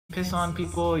piss on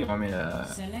people? You want me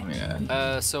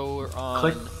to? So we're on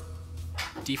Click.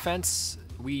 defense.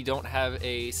 We don't have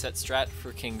a set strat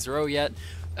for King's Row yet.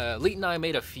 Leet and I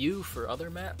made a few for other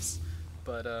maps,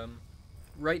 but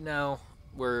right now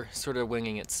we're sort of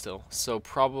winging it still. So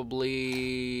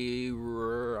probably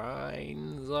Rhine-Zarya?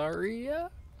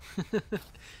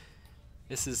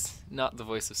 This is not the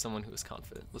voice of someone who is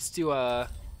confident. Let's do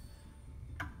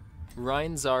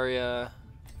Rhine-Zarya.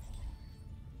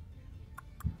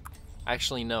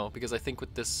 Actually, no, because I think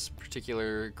with this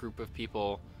particular group of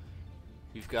people,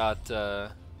 we've got. Sorry,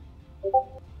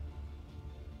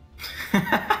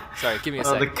 give me a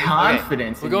second. The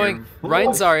confidence. Okay. We're going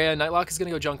Rhine-Zarya. Nightlock is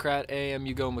gonna go Junkrat. AM,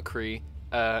 you go McCree,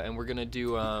 and we're gonna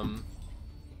do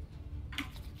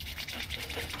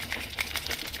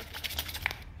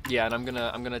Yeah, and I'm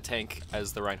gonna tank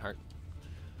as the Reinhardt.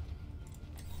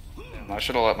 I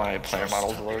should have let my player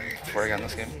models load before I got in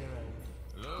this game.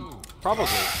 Probably.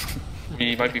 I mean,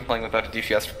 you might be playing without a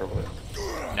DPS for a little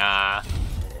bit. Nah.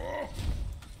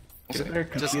 We'll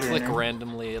Just click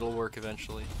randomly, it'll work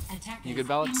eventually. You good,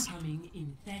 Ballots?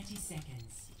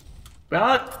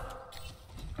 Ballot.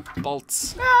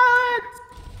 Bolts.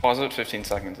 Pause it 15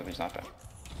 seconds if he's not back.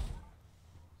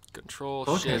 Control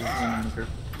Okay. shift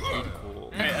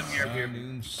equal.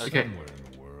 Okay.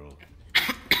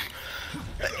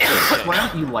 Why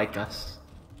don't you like us?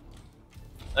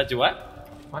 Do what?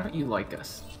 Why don't you like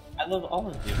us? I love all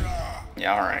of you.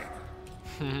 Yeah, alright.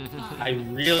 I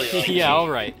really like you. Yeah,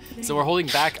 alright. So we're holding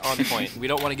back on point. We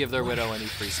don't want to give their Widow any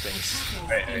free space.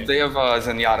 They have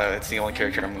Zenyatta, it's the only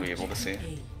character I'm going to be able to see.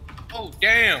 Oh,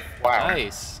 damn! Wow.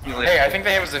 Nice. Hey, I think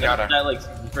they have a Zenyatta. That like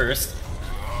first.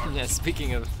 Yeah,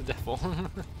 speaking of the devil.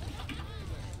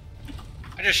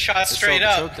 I just shot straight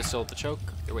up. They're still at the choke.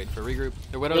 They're waiting for a regroup.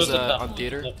 Their Widow's on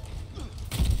theater.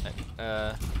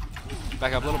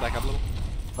 Back up a little, back up a little.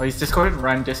 Oh, he's discorded.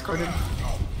 Run discorded.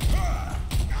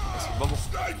 Bubble.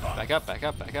 Back up, back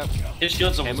up, back up. His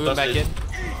shield's And almost moving back in.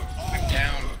 I'm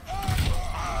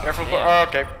down. Careful. Yeah. Oh,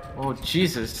 okay. Oh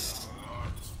Jesus.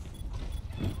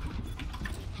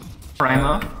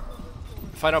 Primo.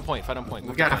 Fight on point, fight on point. We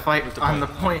Move gotta to fight move to on the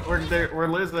point. We're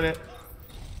losing it.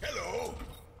 Hello.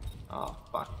 Oh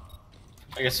fuck.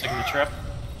 I guess I can trap.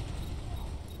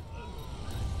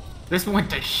 This went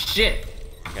to shit.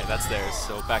 Okay, that's theirs,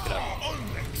 so back it up.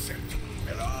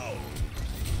 Hello.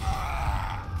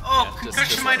 Oh, Yeah, concussion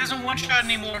just mine doesn't one shot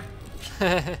anymore.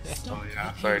 Oh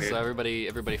yeah, sorry dude. So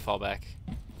everybody fall back.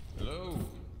 Hello.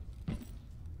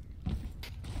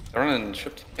 They're running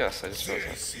shipped? Yes, I just realized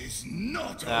This is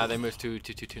not They moved to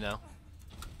 2-2-2 now.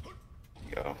 that.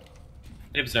 Go.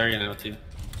 They have Zarya now too.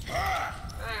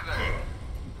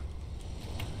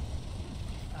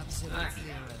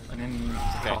 And then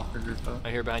call for group up. I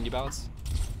hear behind you, Balance.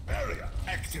 barrier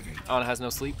activate. Ana has no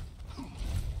sleep.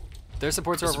 Their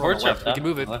supports are The over on the supports left. are We up can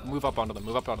move it. left. Move up onto them.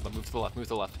 Move up onto them. Move to the left. Move to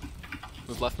the left.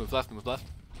 Move left. Move left. Move left.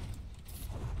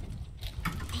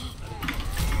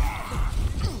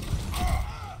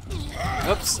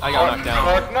 Oops! I got knocked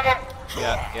down. No.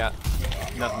 Yeah.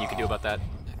 Nothing you can do about that.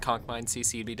 Conk mine.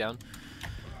 CC'd me down.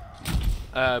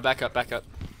 Back up. Back up.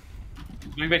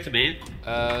 Going back to main.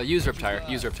 Use Riptire.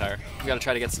 Use Riptire. We gotta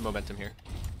try to get some momentum here.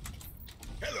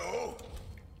 Hello.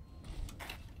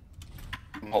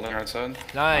 I'm holding right side.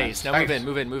 Nice. Now Nice.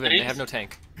 move in. They have no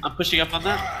tank. I'm pushing up on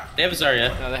that. They have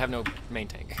Zarya. No, they have no main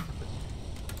tank.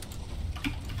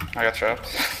 I got trapped.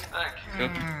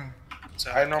 Good. So,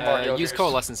 I know more Use guilders.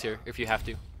 Coalescence here if you have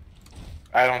to.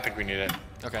 I don't think we need it.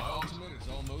 Okay.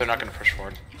 They're not gonna push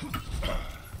forward.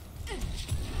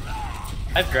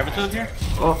 I have Graviton here.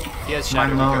 Oh, He has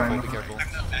Shadow. Mine Be low, careful.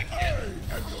 right? Be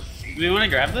careful. Do we want to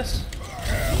grab this?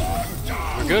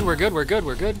 We're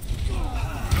good.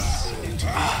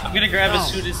 I'm gonna grab as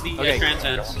soon as the Okay. trans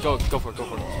ends. Go for it.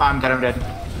 I'm dead. I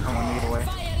want to get away.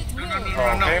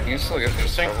 Okay. You can still get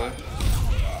this probably.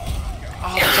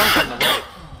 Oh, the junk on the right.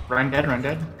 Run dead.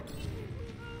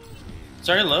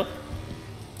 Zarya low.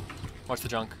 Watch the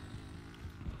junk.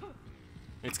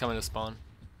 It's coming to spawn.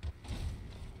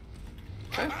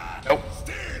 Okay. Nope.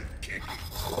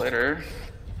 Later.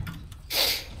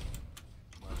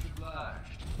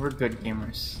 We're good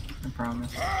gamers. I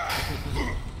promise.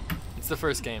 It's the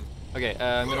first game. Okay,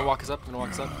 I'm gonna walk us up.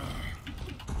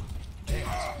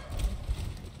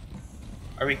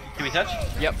 Are we? Can we touch?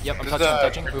 Yep. I'm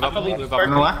touching. Move up. probably Move park-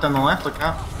 up. On the left. Look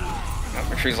out.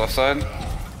 My tree's left side.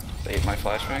 They ate my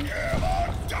flashbang.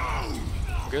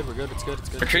 We're good. It's good.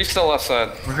 My tree's still left side.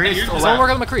 We're really still Someone work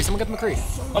left. on the McCree. Someone get the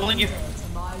McCree. Bubbling you.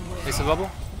 Hey, some bubble.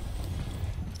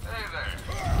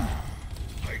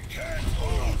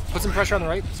 Put some pressure on the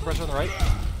right.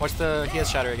 Watch the. He has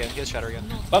shatter again.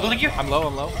 Bubbling you. I'm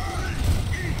low.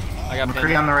 I got McCree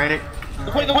pinned. on the right.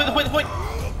 The point, the point, the point, the point!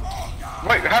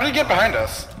 Wait, how did he get behind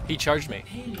us? He charged me.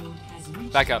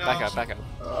 Back up, back up, back up.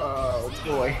 Oh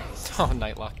boy. Oh,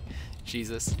 Nightlock.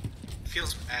 Jesus.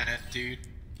 Feels bad, dude.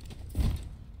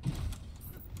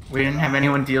 We didn't have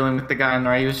anyone dealing with the guy on the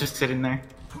right. He was just sitting there.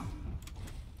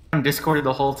 I'm discorded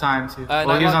the whole time too.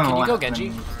 Well, he was Nightlock, on the can you go left, Genji?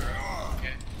 and-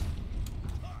 Okay.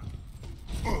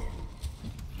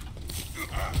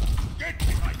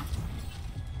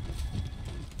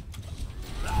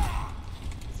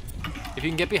 If you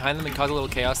can get behind them and cause a little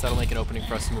chaos, that'll make an opening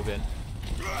for us to move in.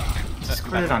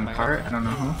 Discarded on cart. I don't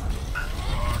know who.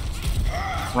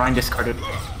 Ryan discarded.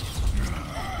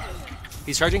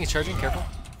 He's charging, careful.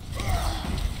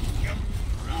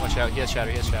 Watch out, he has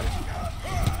shatter,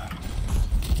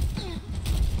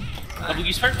 Double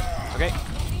use part? Okay.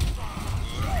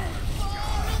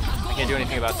 I can't do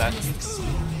anything about that.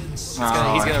 He's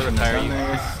gonna retire you.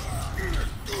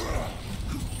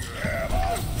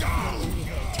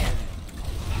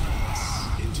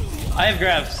 I have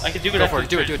grabs. I can do it. Go for it,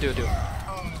 do it.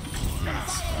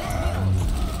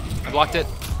 I blocked it.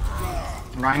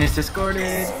 Ryan is discorded.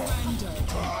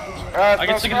 I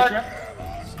can stick in the trap.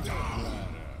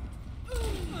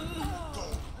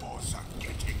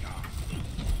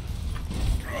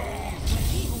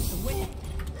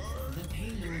 The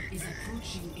payload is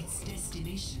approaching its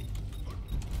destination.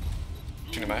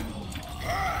 Shooting by.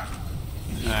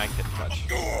 I couldn't touch.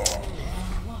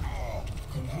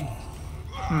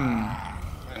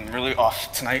 I'm really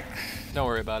off tonight. Don't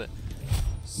worry about it.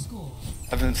 Score.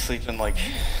 I've been sleeping like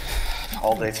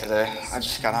all day today. I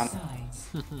just got on. Sides.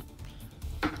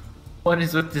 What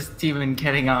is with this team and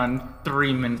getting on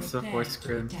 3 minutes before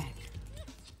Scrim? Attack.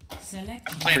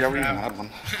 Select. I forgot we even had one.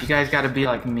 You guys gotta be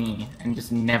like me and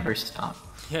just never stop.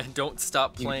 Yeah, don't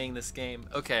stop playing this game.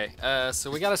 Okay,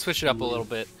 so we gotta switch it up a little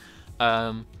bit.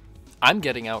 I'm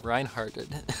getting out Reinhardted.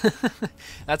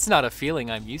 That's not a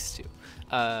feeling I'm used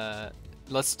to.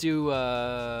 Let's do,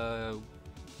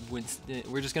 Winston.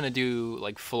 We're just gonna do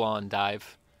like full-on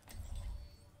dive.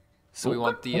 So we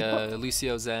want the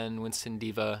Lucio Zen, Winston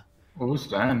Diva. Who's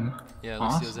them? Yeah,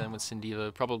 Awesome. Lucio Zen, Winston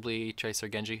Diva. Probably Tracer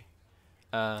Genji.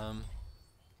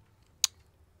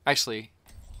 Actually,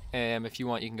 if you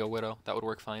want, you can go Widow. That would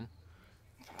work fine.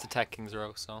 It's attack King's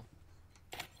Row, so.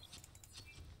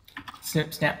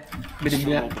 Snip, snap. A little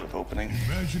bit of opening.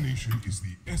 Imagination is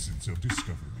the essence of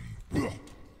discovery.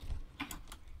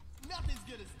 Nothing's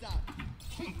gonna stop.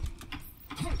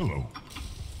 Hello.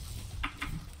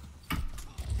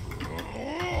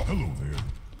 Hello there.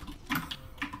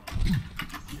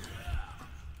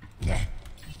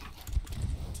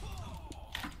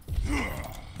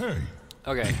 Hey.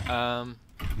 Okay,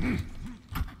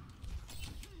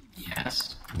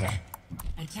 Yes.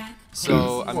 Attack.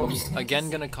 so I'm again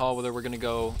gonna call whether we're gonna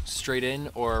go straight in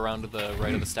or around to the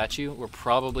right of the statue. We're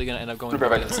probably gonna end up going to the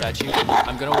right of the statue.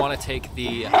 I'm gonna want to take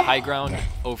the high ground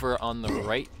over on the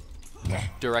right,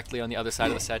 directly on the other side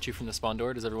of the statue from the spawn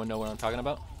door. Does everyone know what I'm talking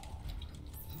about?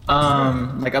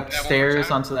 Like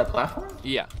upstairs onto that platform?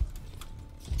 Yeah.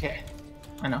 Okay.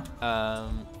 I know.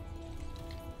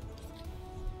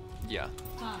 Yeah.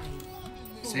 5.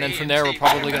 And then from there, we're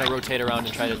probably gonna rotate around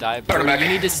and try to dive. But you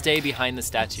need to stay behind the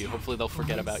statue. Hopefully, they'll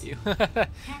forget about you.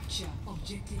 Capture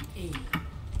objective A.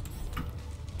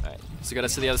 Alright, so get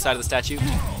us to the other side of the statue.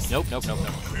 Nope. No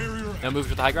moves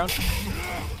with the high ground.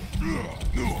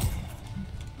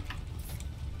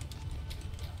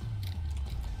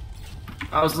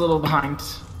 I was a little behind.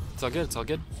 It's all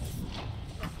good.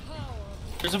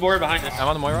 There's a board behind us. I'm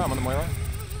on the Moira.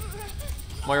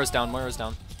 Moira's down.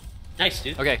 Nice,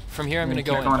 dude. Okay, from here I'm gonna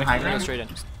go Keep in. going I'm high gonna go ground? straight in.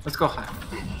 Let's go high.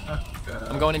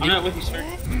 I'm going in I'm deep. not with you, sir.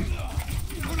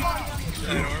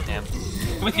 Damn.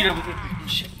 I'm with you now.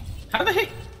 Shit. How the heck?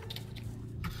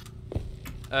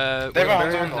 They have a Very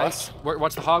Hanzo on the nice.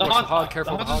 Watch the hog. Watch the hog.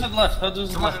 Careful of the Hanzo's to hog. the left. Hanzo's to the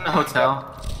Someone's in the left.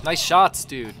 hotel. Nice shots,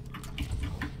 dude.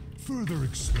 Further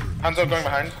experiments. Hanzo going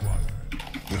behind.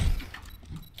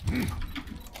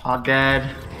 Hog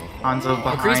dead. Hanzo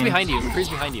behind. McCree's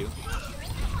behind you.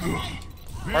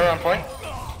 Right on point.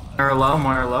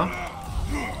 Moira low.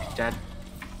 Dead.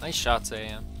 Nice shots,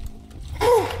 AM.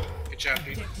 Good job,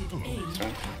 dude. Objective A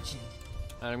captured.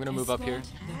 Alright, I'm gonna move up here.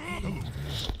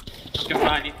 Let's go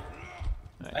behind you.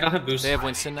 I don't have boost. They have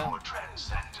Winston now.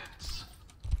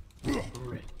 I'm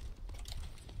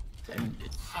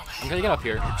gonna get up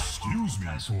here. Excuse me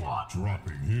for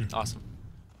dropping in. Awesome.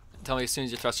 Tell me as soon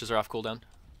as your thrusters are off cooldown.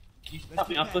 Can you help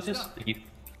me off with this? Thank you.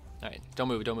 Alright, don't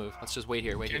move. Let's just wait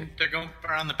here. They're going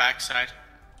around the backside.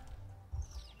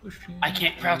 I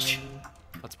can't crouch.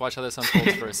 Let's watch how this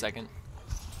unfolds for a second.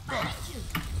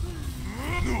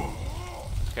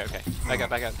 Okay, okay. Back up,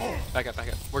 back up. Back up, back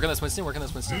up. Work on this Winston, work on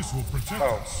this Winston. This will protect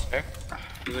Oh, us. okay.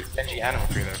 There's like Genji animal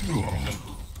tree there.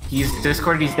 He's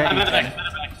discorded, he's dead. I'm He's at the back. dead. I'm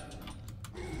at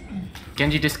the back.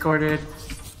 Genji discorded.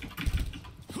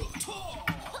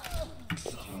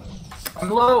 I'm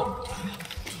low.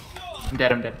 I'm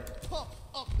dead, I'm dead.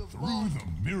 Through the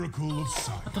miracle of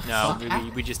sight.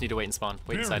 No, we just need to wait and spawn.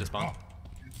 Wait inside to spawn.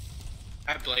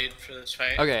 I blade for this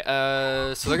fight. Okay,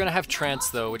 so they're gonna have trance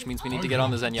though, which means we need to get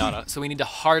on the Zenyatta. So we need to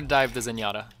hard dive the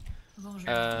Zenyatta.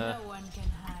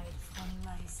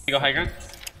 You go high ground?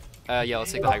 Yeah,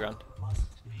 let's take the high ground.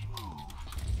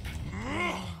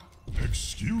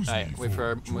 Excuse me. Alright, wait for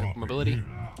our dropping mobility. in.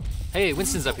 Hey,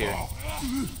 Winston's up here.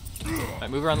 Alright,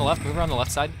 move her on the left, move her on the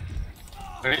left side.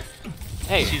 Alright.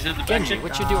 Hey, She's in the back. Genji,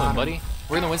 what you doing, buddy?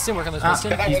 We're in the Winston, work on this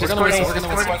Winston. Get that Work on the Winston, work on the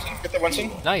Winston. Winston. Get that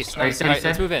Winston. Nice, Alright, nice. steady, Alright, steady.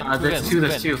 let's move in. Let's move in, That's let's two, move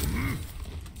that's in. two.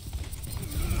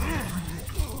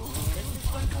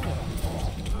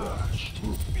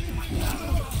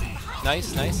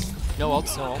 Nice, nice. No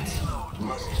ults, no ults.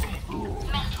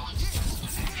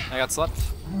 I got slept.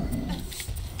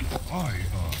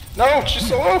 No, she's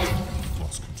so low.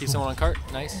 Keep someone on cart.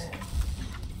 Nice.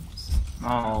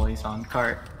 Oh, he's on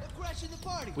cart.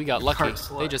 We got lucky. Cart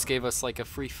slut. They just gave us like a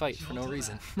free fight for no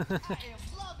reason.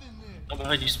 I'm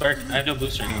behind you, Spark. I have no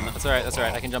booster anymore. That's alright, that's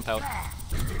alright. I can jump out.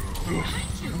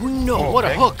 No, what a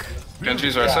hook!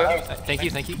 Genji's right side. Thank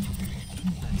you, thank you.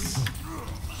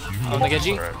 On the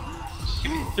Genji. Alright.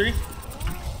 3.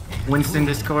 Winston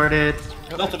discorded.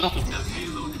 Nothing, nothing.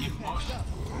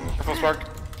 Careful, Spark.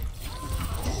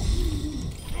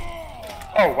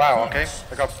 Oh, wow, okay.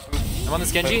 I got boost. I'm on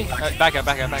this Genji. Back up,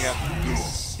 back up, back up.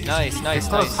 Nice, nice,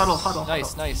 Close, nice. huddle, huddle,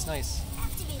 Nice, huddle. nice, nice.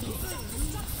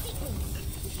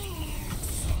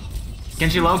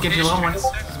 Genji low, Genji low.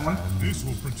 One. This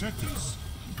will protect us.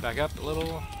 Back up a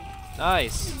little.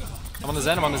 Nice. I'm on the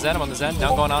Zen, I'm on the Zen, I'm on the Zen. Now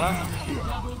I'm going Ana.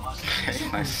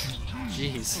 Nice.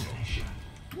 Jeez.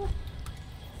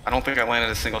 I don't think I landed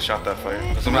a single shot that fight.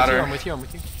 Doesn't I'm matter. with you, I'm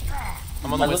with you.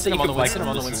 I'm on the I love Winston, that I'm on you the could Winston, I'm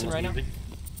on the micro Winston this right now.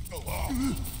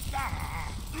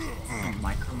 Oh,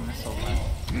 micro missile.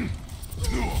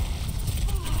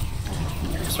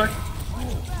 Spark.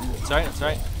 It's alright, it's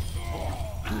alright.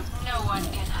 No one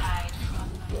can hide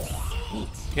from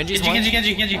Genji's Genji, one.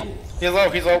 Genji, Genji, Genji. He's low,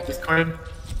 he's low. Discorded.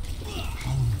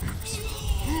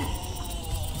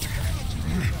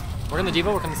 Work on the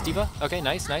D.Va, work on this D.Va. Okay,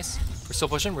 nice, nice. We're still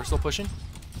pushing, we're still pushing.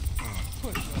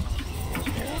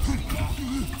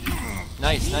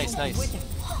 Nice, nice, nice.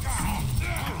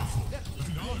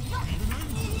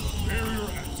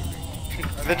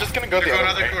 They're just gonna go the They're going other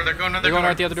other way. door. They're going other They're going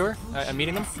door. out the other door. I'm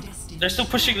meeting them. They're still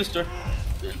pushing this door.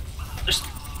 There's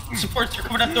supports, they're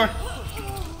coming out the door.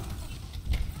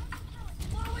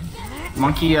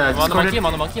 Monkey, I'm on the monkey, discorded. I'm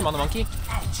on the monkey, I'm on the monkey.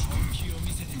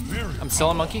 I'm still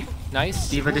on monkey. Nice.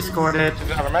 Diva discorded. Does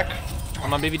it have a mech?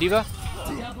 I'm on baby D.Va.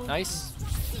 Nice.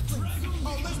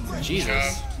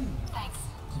 Jesus.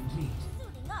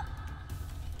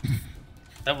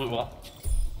 That went well.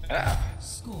 Yeah.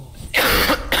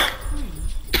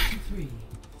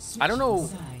 I don't know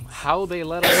how they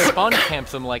let us spawn camp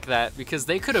them like that, because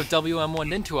they could have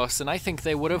WM1'd into us and I think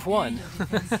they would have won.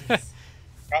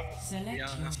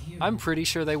 I'm pretty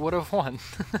sure they would have won.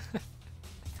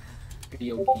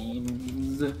 Video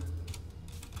games.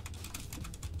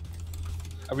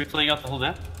 Are we playing out the whole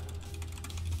map?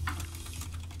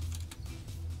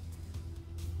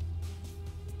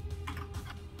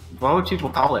 Why would people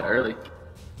call it early?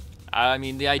 I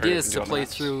mean, the idea is to doing play that.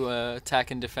 through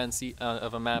attack and defense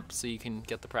of a map so you can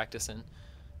get the practice in.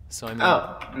 So I mean,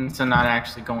 Oh, and so not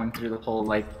actually going through the whole,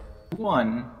 like,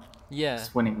 one. yeah.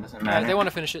 Just winning doesn't Yeah, matter. they want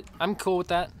to finish it. I'm cool with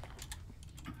that.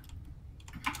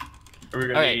 Are we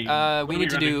gonna All right, be, we what are need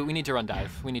to running? do. We need to run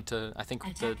dive. We need to. I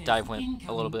think the dive went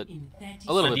a little bit On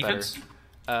better. defense?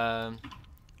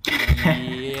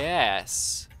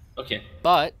 Yes, Okay.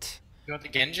 but You want the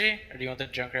Genji or do you want the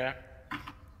Junkrat?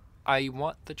 I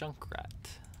want the Junkrat.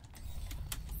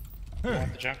 You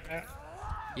want the Junkrat?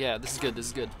 Yeah, this is good. This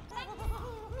is good.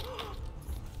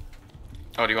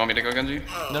 Oh, do you want me to go, Genji?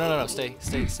 No, no, no, no. Stay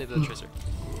the tracer.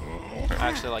 I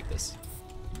actually like this.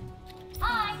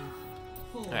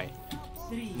 All right.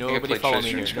 Nobody play follow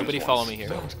me Tracer here. and Nobody Scrims follow once. me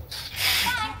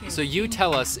here. So you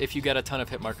tell us if you get a ton of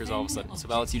hit markers all of a sudden. So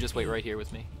Valence, you just wait right here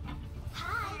with me.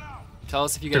 Tell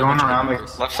us if you get They're a bunch going of hit around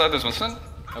markers. Left side, there's Winston.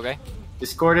 Okay.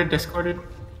 Discorded.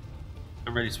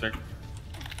 I'm ready, Spark.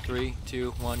 3,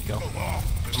 2, 1, go. I'm on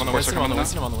the Supports Winston. are I'm on the coming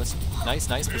Winston. I'm on the Winston. Nice,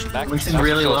 nice. Push it back. Winston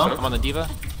really low. I'm on the D.Va.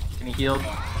 Can he heal?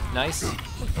 Nice. Hello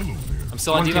there. I'm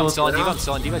still on One D.Va. I'm kill still on for D.Va. now. I'm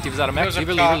still on D.Va. D.Va's out of mech. Goes up Leave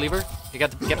her, top. leave her. You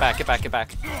got to get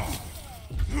back.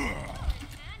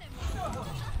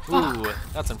 Ooh,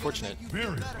 that's unfortunate.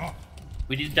 Very up.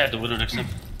 We need to dive the Widow next time.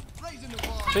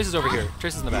 Tracer's over here.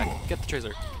 Tracer's in the back. Get the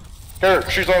Tracer. Here,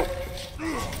 she's out.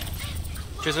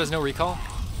 Tracer has no recall.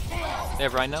 They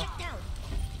have Ryan now.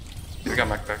 He's got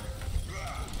Mech back.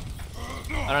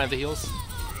 I don't have the heals.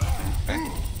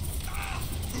 Okay.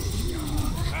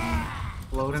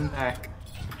 Load him back.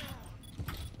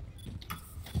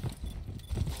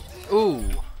 Ooh.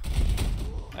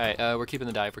 Alright, we're keeping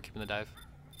the dive. We're keeping the dive.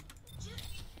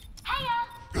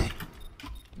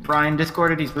 Brian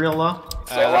discorded, he's real low.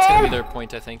 That's gonna be their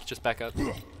point, I think. Just back up.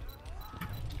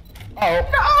 Oh.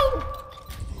 No!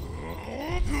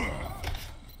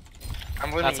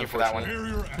 I'm leaving you for that one.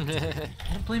 Barrier activated.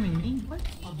 You're blaming me? What?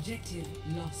 Objective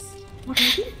lost. What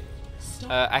did you do? Stop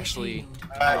the Actually,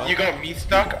 payload. You got me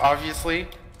stuck, obviously.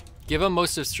 give him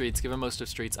most of streets. Give him most of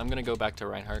streets. I'm gonna go back to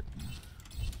Reinhardt.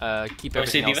 Keep Oh,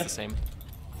 say everything else D.Va? the same.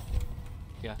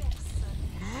 Yeah.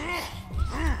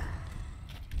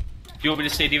 Do you want me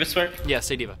to stay D.Va Spark? Yeah,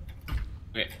 stay D.Va.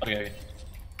 Okay.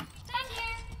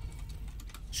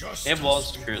 Just They have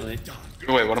walls currently.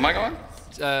 Wait, what am I going?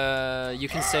 You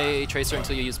can say Tracer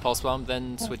until you use Pulse Bomb,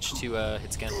 then switch to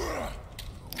hit scan.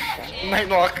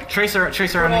 Nightlock. Tracer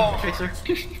on me. Tracer.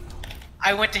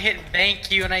 I went to hit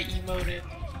thank you and I emoted.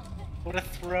 What a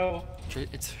throw.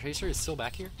 Tracer is still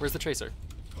back here? Where's the Tracer?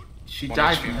 She One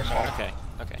died HP. from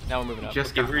the Okay, now we're moving up.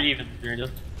 Just Give got her even. You're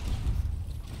done.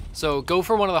 So go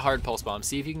for one of the hard Pulse Bombs.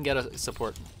 See if you can get a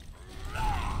support.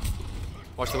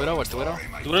 Watch the Widow, watch the Widow.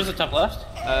 The Widow's the top left.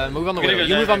 Move on the I'm gonna Widow. go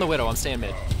You move dive. on the Widow, I'm staying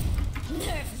mid.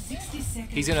 60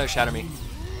 seconds. He's gonna shatter me.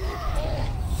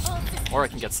 Or I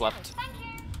can get slept.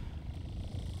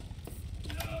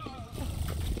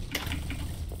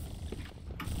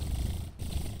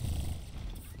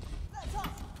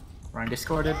 Ryan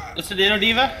discorded. Listen to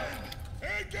D.Va.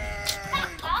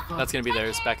 That's gonna be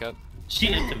theirs. Back up. She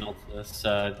hit to melt this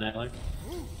Nightlock.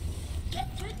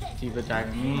 D.Va died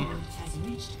on me. Has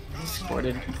reached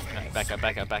Discorded. Alright,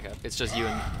 back up. It's just you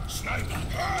and...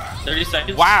 30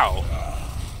 seconds. Wow!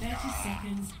 30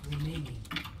 seconds remaining.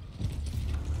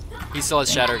 He still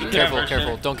has shatter. Yeah,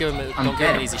 Careful. Don't give him I'm don't give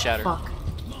him dead. an easy shatter. Fuck.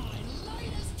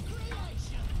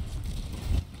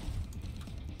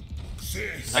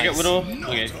 I got Nice. Widow.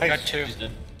 Okay. I got two. She's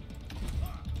dead.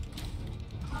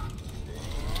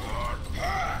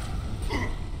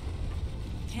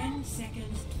 Ten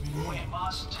seconds remaining.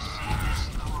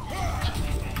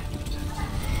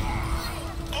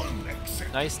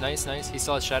 Nice. He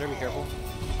still has shatter. Be careful.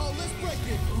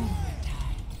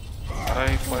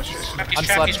 I flash it. I'm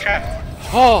He's slept. trapped.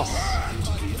 Oh!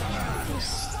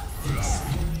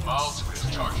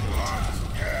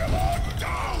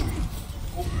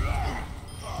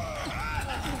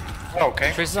 Oh,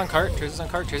 okay. Tracer's on cart.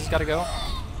 Tracer's gotta go.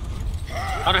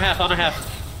 On her half.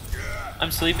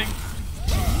 I'm sleeping.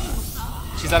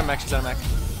 She's out of mech.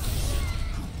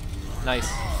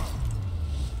 Nice.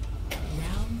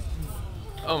 Round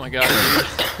Oh my god,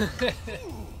 dude.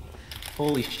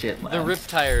 Holy shit, The lads. rip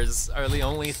tires are the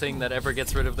only thing that ever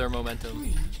gets rid of their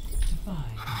momentum. 5.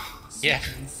 Yeah.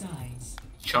 Switching sides.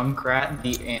 Junkrat,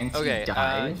 the Okay,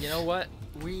 anti-dive. you know what?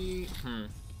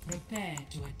 Prepare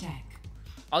to attack.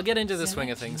 I'll get into the swing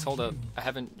of things. Hold up. I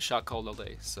haven't shot called all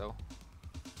day, so.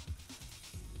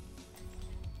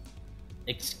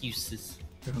 Excuses.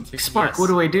 Spark, Yes, what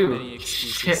do I do? many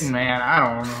excuses. Shit, man, I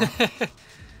don't know.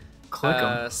 Click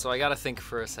 'em. So I gotta think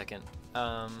for a second.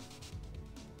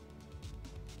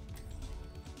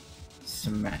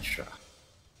 Symmetra.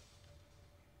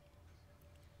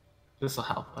 This will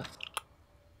help us.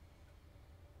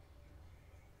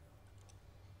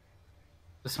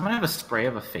 Does someone have a spray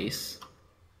of a face?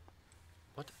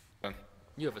 What? Done.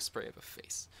 You have a spray of a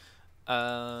face.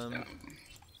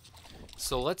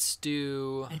 So let's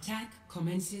do. Attack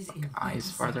commences in 30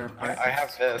 Eyes farther seconds. apart. I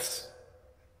have this.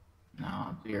 No,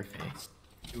 I'll do your face.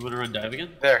 You want to run dive again?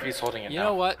 There, he's holding it You now.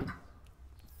 know what?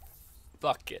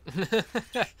 Fuck it.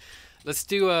 Let's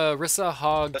do Rissa,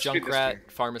 Hog, Let's do this Junkrat, game.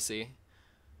 Pharmacy,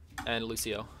 and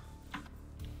Lucio.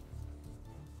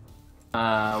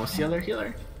 What's the other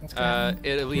healer?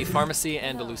 It'll be Pharmacy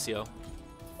and a Lucio.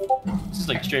 This is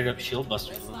like straight up shield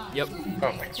buster. Yep.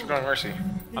 Oh, thanks for doing mercy.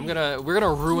 We're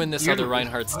gonna ruin this other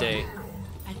Reinhardt's day.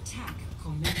 Attack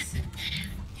commencing.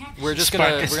 We're just Spark,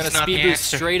 gonna this we're gonna is not speed the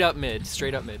boost answer. straight up mid.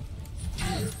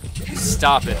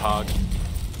 Stop it, Hog.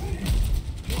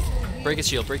 Break his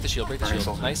shield, break the shield.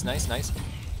 Nice.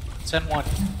 Send one.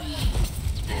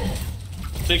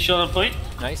 Big shield on point.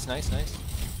 Nice. I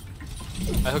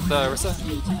hooked the Rissa.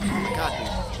 Oh my god,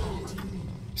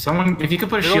 Someone, if you could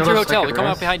put a dude. shield They're going up through so I hotel. could Come out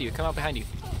rest. behind you. Come out behind you.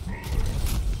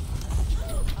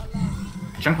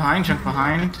 Jump behind.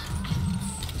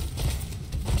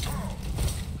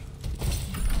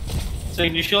 So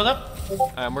can you shield up?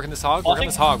 I'm working this hog. Working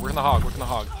this hog. Working the hog. Working the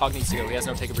hog. Hog needs to go. He has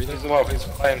no take a breather. He's low. He's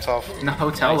by himself. In the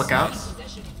hotel, Nice, look out.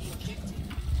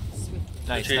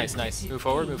 Nice, nice, nice. Move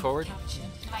forward. Move forward.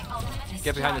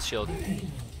 Get behind this shield.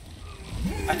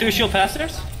 I threw a shield past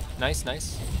theirs. Nice,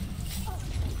 nice.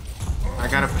 I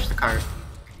gotta push the cart.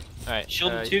 All right.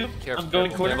 Shield 2. Careful. I'm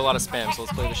going We quarter. have a lot of spam, so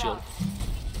let's play the shield.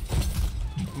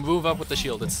 Move up with the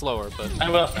shield. It's slower, but I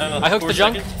will. I hooked the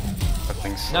junk. That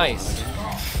thing's Nice.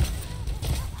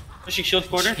 Pushing shield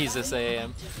quarter. Jesus,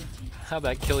 AAM. How'd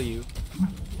that kill you?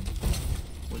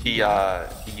 He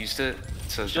used it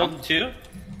to jump. Shield 2.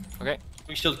 Okay.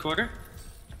 We shield quarter.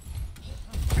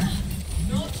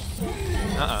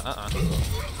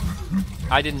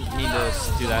 I didn't mean to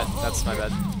do that. That's my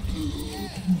bad.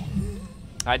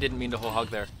 I didn't mean to whole hug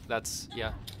there. That's,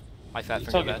 yeah. I fat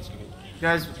It's all fingered good.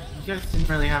 that. You guys didn't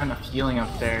really have enough healing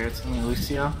up there. It's only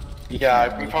Lucio.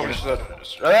 Yeah, we probably should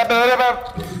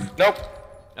have. Nope.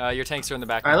 Your tanks are in the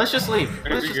back. Alright, let's just leave.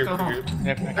 Let's just go home. I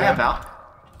have Val.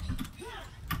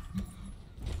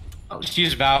 Just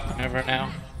use Valk whenever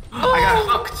now. I got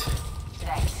hooked.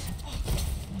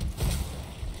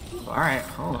 Alright,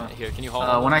 hold on. Here, can you hold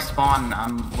on? When I spawn,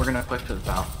 we're gonna push with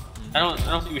Val. I don't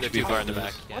think we They're should be too far in the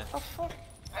back. Yeah.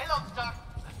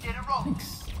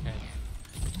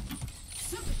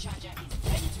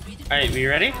 Alright, we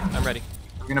ready? I'm ready.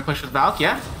 We're gonna push with Valk,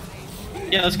 yeah?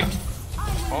 Yeah, let's go.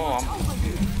 Oh, I'm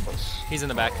close. He's in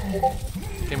the back.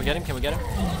 Can we get him? Can we get him?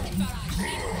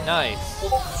 Nice.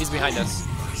 He's behind us.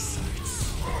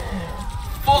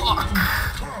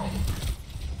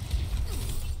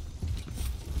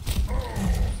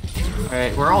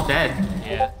 Alright, we're all dead.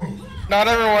 Yeah. Not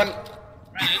everyone.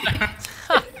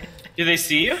 Do they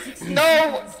see you?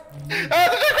 No. The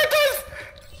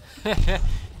difference.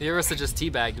 The Arista just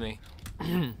teabagged me.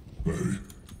 You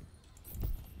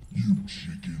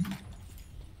chicken.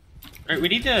 Alright, we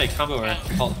need to combo our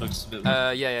halt hooks a bit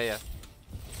more. Yeah.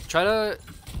 Try to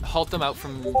halt them out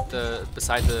from the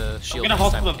beside the I'm shield. gonna next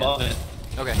halt time them we can. above it.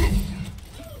 Okay.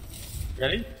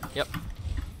 Ready? Yep.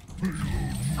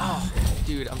 Oh,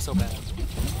 dude, I'm so bad.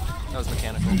 That was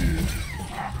mechanical.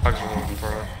 Hugs are looking for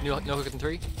a... No hook in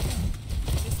 3.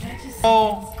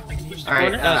 Oh!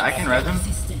 Alright, I can res him.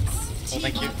 Oh,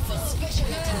 thank you.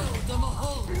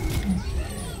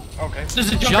 Okay. There's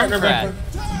a Jump jump rat.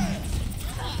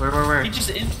 Where? He just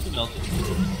instant melted.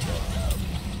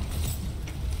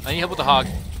 I need help with the hog.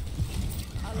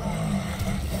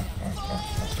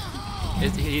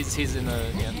 He's in the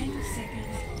yeah.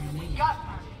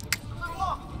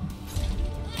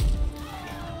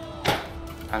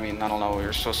 I mean, I don't know what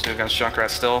you're supposed to do against Junkrat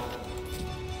still.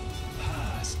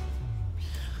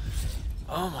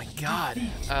 Oh my god.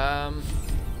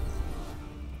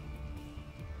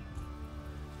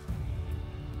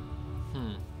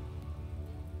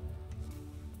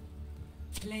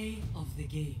 Play of the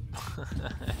game.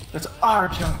 That's our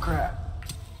Junkrat.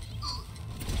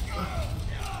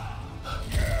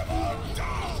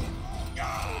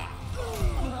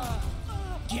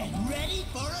 Get ready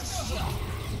for a shot.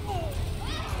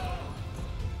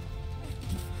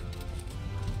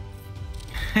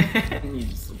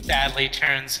 Sadly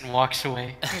turns and walks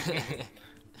away.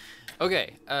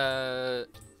 Okay.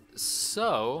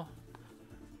 So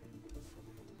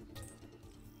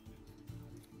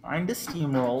Kinda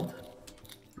steamrolled.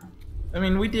 I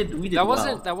mean, we did that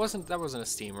well. wasn't a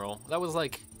steamroll. That was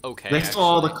like okay. They actually. stole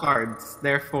all the cards,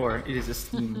 therefore it is a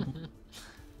steam.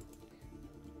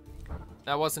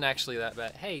 That wasn't actually that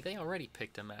bad. Hey, they already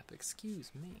picked a map.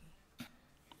 Excuse me.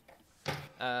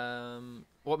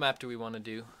 What map do we want to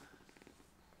do?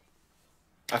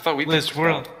 I thought we Liz picked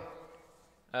World.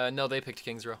 No, they picked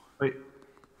Kings Row. Wait,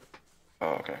 Oh,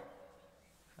 okay.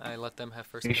 I let them have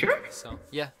first. Are you pick, sure? So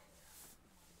yeah,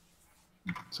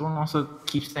 someone also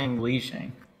keeps saying Li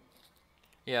Shang.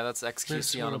 yeah, that's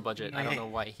XQC on a World. budget. I don't know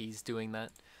why he's doing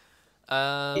that.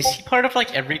 Is he part of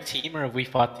like every team, or have we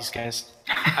fought these guys?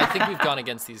 I think we've gone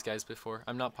against these guys before.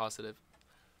 I'm not positive.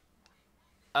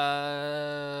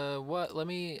 What? Let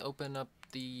me open up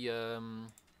the,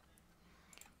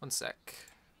 one sec.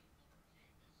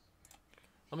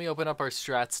 Let me open up our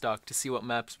strat stock to see what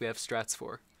maps we have strats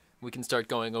for. We can start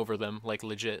going over them, like,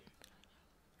 legit.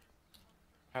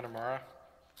 Hanamura.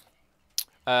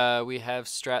 We have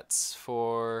strats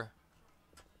for...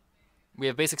 We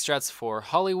have basic strats for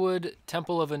Hollywood,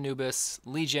 Temple of Anubis,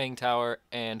 Lijiang Tower,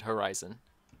 and Horizon.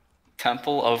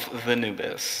 Temple of the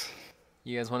Nubis.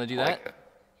 You guys want to do I that? like it.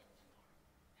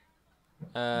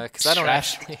 Because I don't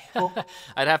actually...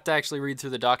 I'd have to actually read through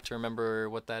the doc to remember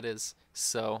what that is.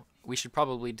 So we should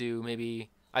probably do maybe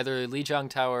either Lijiang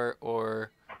Tower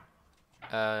or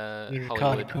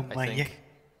Hollywood, I think.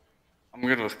 I'm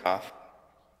good with Koth.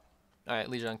 Alright,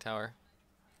 Lijiang Tower.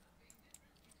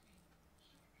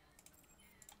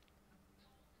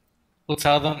 We'll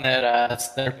tell them that it's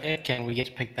their pick and we get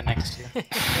to pick the next two.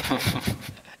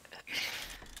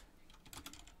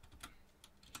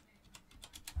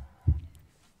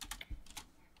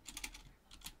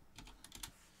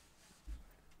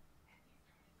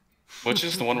 Which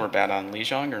is the one we're bad on,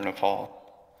 Lijiang or Nepal?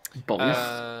 Both.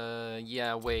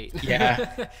 Yeah, wait.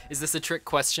 Yeah. Is this a trick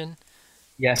question?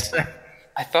 Yes.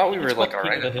 I thought we were like King of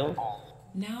alright. the hill.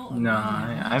 Now No,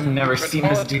 I've never seen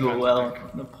us do well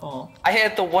in Nepal. I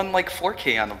had the one like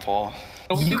 4K on Nepal.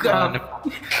 You got.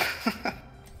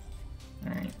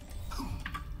 Alright.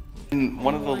 And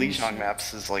one of the Lijiang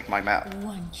maps is like my map.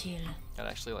 one kill. Gotta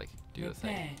actually like do the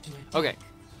thing. Prepare to attack. Okay,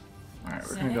 Alright,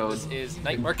 we're gonna go this is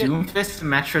Night Market. Doomfist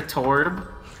Metra Torb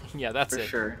Yeah, that's for it.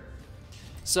 sure.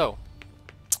 So,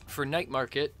 for Night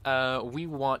Market, we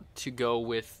want to go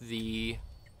with the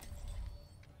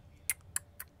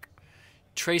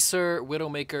Tracer,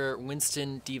 Widowmaker,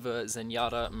 Winston, Diva,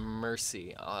 Zenyatta,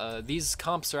 Mercy. These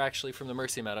comps are actually from the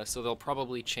Mercy meta, so they'll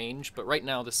probably change, but right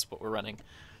now this is what we're running.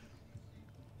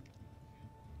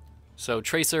 So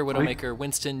Tracer, Widowmaker,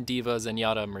 Winston, Diva,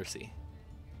 Zenyatta, Mercy.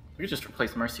 We could just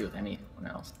replace Mercy with anyone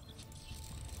else.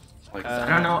 Like, I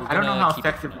don't know. we're I don't know gonna how keep it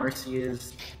effective for now. Mercy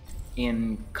is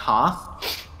in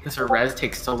Koth because her res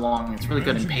takes so long. It's really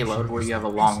good in payload where you have a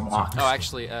long walk Oh,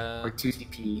 actually, or 2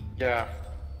 CP. Yeah.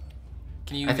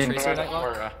 can you I think- Tracer Alright, Nightlock?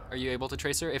 Moira. Are you able to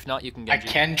Tracer? If not, you can I Genji.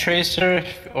 can Tracer,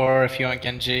 or if you want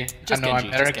Genji. Just I know Genji,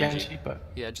 I'm better just at Genji. Genji,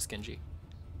 but Yeah, just Genji.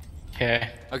 okay.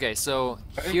 Okay, so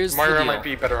I think here's the Moira deal. might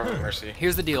be better over Mercy.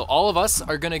 Here's the deal. All of us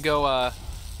are gonna go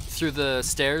through the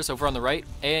stairs over on the right.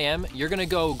 AAM, you're gonna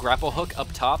go grapple hook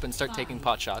up top and start taking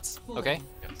pot shots, okay?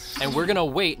 And we're gonna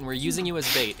wait, and we're using you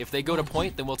as bait. If they go to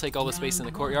point, then we'll take all the space in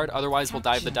the courtyard. Otherwise, we'll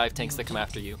dive the dive tanks that come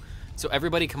after you. So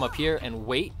everybody come up here and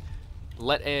wait.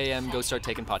 Let AAM go start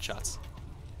taking pot shots.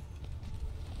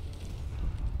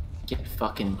 Get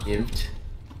fucking dived.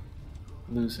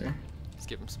 Loser. Let's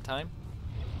give him some time.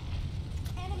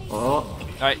 Oh, All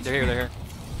right, they're here, they're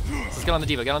here. Let's get on the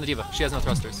Diva, get on the Diva. She has no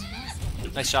thrusters.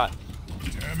 Nice shot.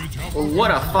 Damage out.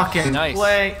 what a fucking Nice.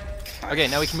 play! Okay,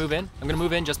 now we can move in. I'm gonna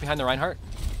move in just behind the Reinhardt.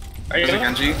 Are you There's a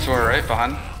going? Genji to our right,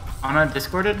 behind. Ana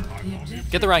discorded.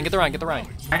 Get the Ryan, get the Ryan, get the Ryan.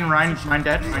 Ryan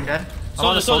dead. Ryan dead. I'm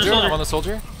on the Soldier, soldier, soldier. I'm on the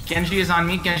soldier. Genji is on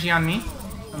me. Genji on me.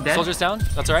 I'm dead. Soldier's down.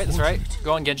 That's alright, that's alright.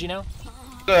 Go on Genji now.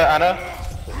 Anna.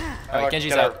 Alright,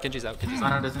 Genji's Get her. out, Genji's out, Genji's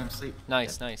out. Ana doesn't have sleep.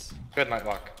 Nice, nice. Good night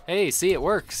lock. Hey, see, it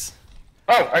works.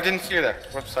 Oh, I didn't see you there.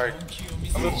 Whoops, sorry.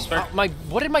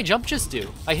 What did my jump just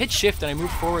do? I hit shift and I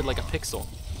moved forward like a pixel.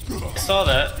 I saw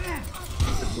that.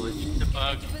 The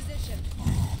Bug.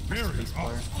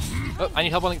 Oh, I need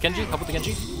help on the Genji. Help with the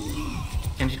Genji.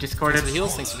 Genji discorded. Thanks for the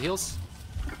heals, thanks for the heals.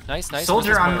 Nice, nice.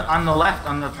 Soldier Where's this on the left,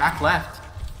 on the back left.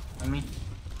 On me.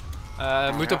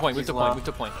 Move to point, move to point, move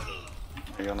to point.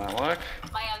 Are you on that look?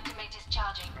 My ultimate is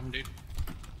charging. Dude.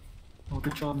 Oh,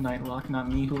 good job, Nightlock, not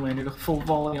me who landed a full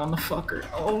volley on the fucker.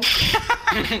 Oh.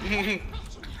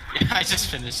 I just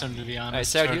finished him, to be honest.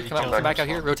 Alright, stay out here. Come back out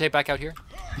here. Rotate back out here.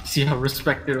 See how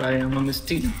respected I am on this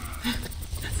team.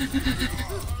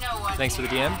 Thanks for the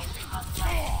DM.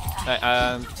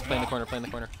 Alright, just play in the corner, play in the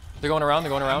corner. They're going around, they're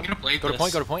going around. gonna blade Go to this.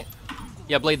 point, go to point.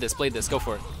 Yeah, blade this, go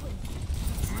for it.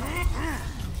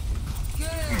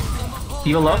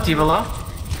 Diva low, Diva low.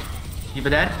 Diva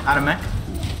dead, out of mech.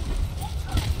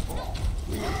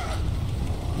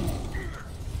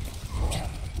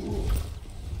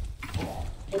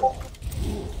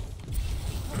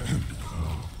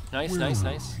 Nice, nice,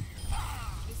 nice.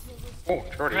 Oh,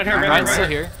 Jordy. Right here, Ryan's still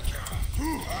right here.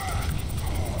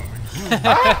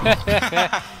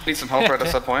 Need some help right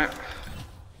at that point.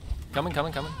 Coming,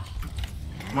 coming, coming.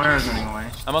 Moira's running away.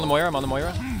 I'm on the Moira, I'm on the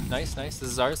Moira. Nice, nice. This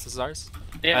is ours, this is ours.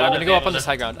 Yeah, Alright, I'm gonna go up on yeah. this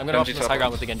high ground. I'm gonna go up on Genji's this high up.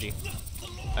 ground with the Genji.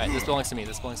 Alright, this belongs to me,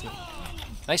 this belongs to me.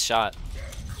 Nice shot.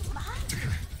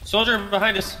 Soldier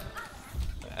behind us.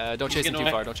 Don't chase him getting too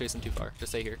away. far, don't chase him too far.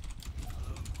 Just stay here.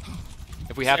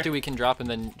 If we have to, we can drop and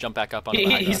then jump back up on the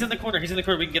high He's ground. in the corner. He's in the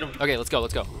corner. We can get him. Okay, let's go,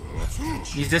 let's go.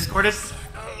 He's discorded.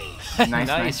 Nice,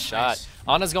 nice shot.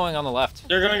 Anna's going on the left.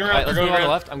 They're going around. Alright, let's They're move going on the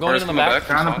around. left. I'm going Moira's in the coming back. back.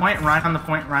 They're on the point, Ryan on the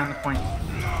point, Ryan on the point.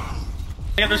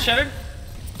 They have their shattered.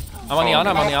 I'm on the Ana,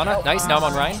 I'm on the Ana. Nice, now I'm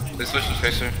on Ryan. They switched to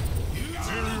Tracer.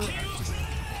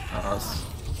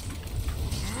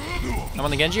 I'm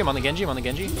on the Genji, I'm on the Genji, I'm on the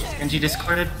Genji. Genji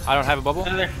discorded. I don't have a bubble.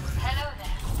 They're there.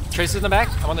 Tracer's in the back.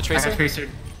 I'm on the I Tracer. got Tracer.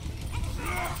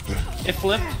 It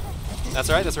flipped. That's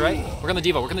alright, that's alright. Work on the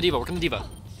Diva, work on the Diva, work on the Diva.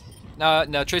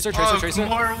 No, Tracer, Tracer, Tracer.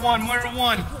 Moira one, Moira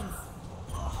one.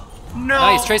 No.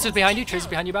 Nice, Tracer's behind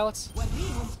you, Ballots.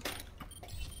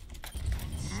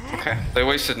 Okay, they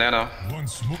wasted nano. One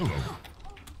smaller.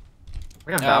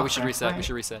 We should reset. We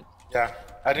should reset. Yeah,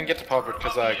 I didn't get to pop it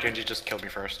because Genji just killed me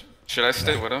first. Should I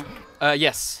stay with him?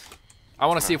 Yes. I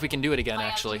want to see if we can do it again,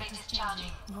 actually.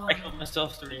 I killed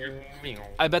myself through here.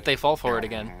 I bet they fall for it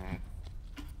again.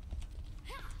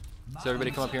 So everybody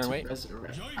come up here and wait.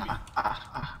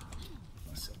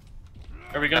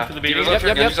 Are we going for the baby? Yep,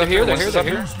 Yep, they're here, they're here, they're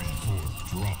here.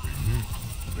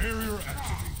 Barrier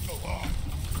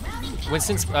activated.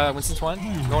 Winston's one.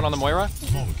 Going on the Moira.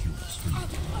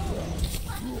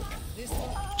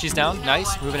 She's down.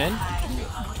 Nice. Moving in.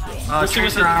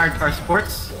 Tracer on our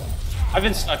supports. I've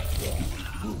been stuck.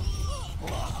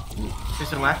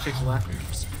 Tracer left, Tracer left.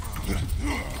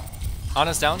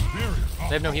 Anna's down.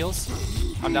 They have no heals.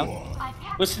 I'm down.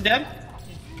 Winston dead?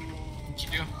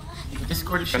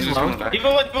 Discord is Genji's low. coming back.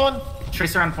 Evo one.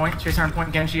 Tracer on point,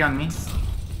 Genji on me.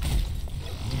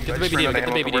 Get the baby diva. Get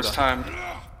the baby Worst diva. time.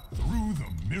 Through the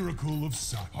miracle of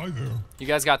sight. Hi there. You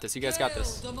guys got this. You guys got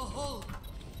this.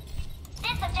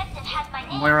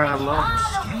 Moira low.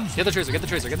 Get the Tracer. Get the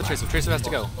Tracer. Get the Tracer. Tracer has to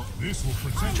go. This will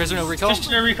protect. Tracer no recall.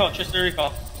 Just a recall. Just a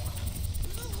recall.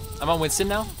 I'm on Winston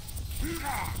now.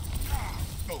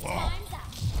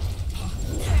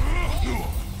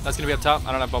 That's gonna be up top.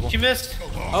 I don't have bubble. She missed.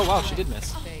 Oh wow, she did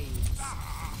miss.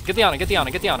 Get the Ana. Get the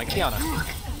Ana. Get the Ana. Get the Ana.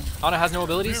 Ana has no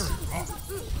abilities.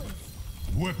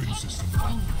 Weapon system.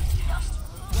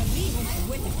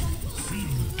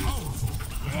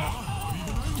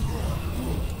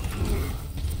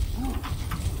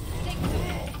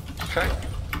 Okay.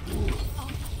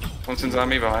 Winston's on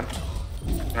me behind.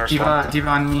 Nurse Diva, one. Diva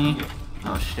on me.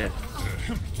 Oh shit.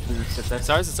 It's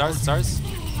ours. It's ours. It's ours.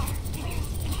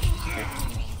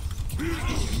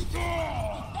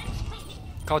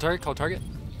 Call target. Call target.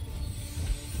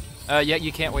 Yeah,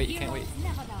 you can't wait. You can't wait.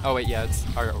 Oh wait, yeah, it's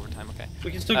our overtime. Okay.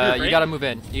 We can still group, right? You gotta move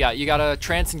in. You gotta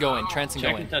trance and go in. Trance and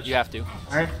Check go in. and touch. You have to.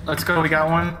 Alright, let's go. We got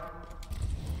one.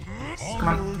 Come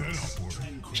on. Onward and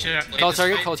upward. Call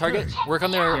target. Call target. Work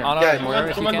on their Yeah. Ana Yeah, and Moira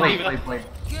if come you on, can. Wait, wait, wait.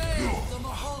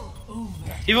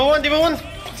 Evo one. Evo one.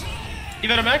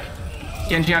 Evo to Mac.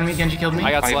 Genji on me. Genji killed me.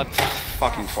 I got My slept.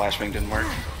 fucking flashbang didn't work.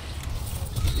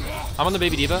 I'm on the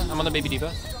baby diva. I'm on the baby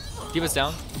diva. Diva's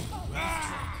down.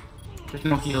 There's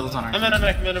no heals on our I'm team. in a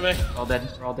Mac. I'm in a Mac. We're all dead.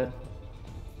 We're all dead.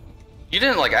 You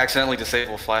didn't like accidentally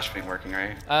disable flashbang working,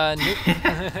 right? Nope.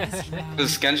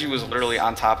 Because Genji was literally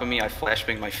on top of me. I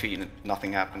flashbanged my feet and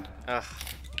nothing happened. I've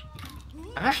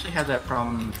actually had that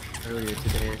problem earlier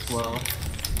today as well.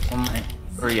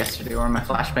 Or yesterday, where my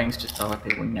flashbangs just felt like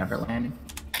they were never landing.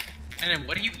 And then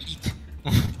what do you eat?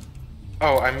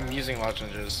 Oh, I'm using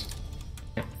lozenges.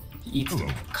 He eats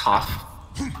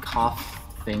cough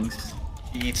things.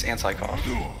 He eats anti-cough.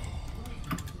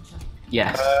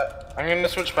 Yes. I'm gonna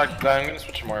switch back. I'm gonna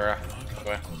switch to Moira.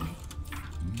 Okay.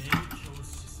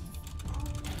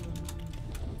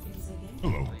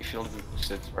 Hello. You feel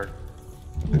boosted or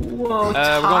Whoa, we're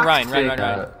going Ryan.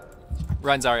 toxic.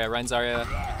 Ryan Zarya. Ryan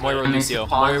Zarya. Moira And it's Lucio.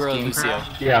 pause Moira game Lucio.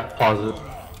 crash. Yeah, pause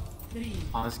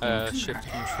it. Pause game. Shift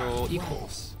control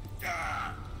equals.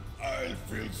 I'll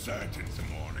feel sad in the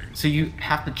morning. So you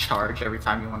have to charge every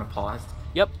time you want to pause.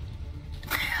 Yep.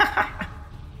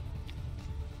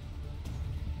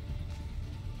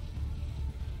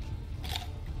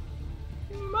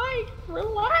 Mike,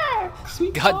 relax.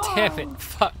 God damn it.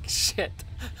 Fuck. Shit.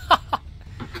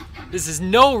 This is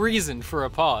no reason for a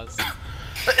pause.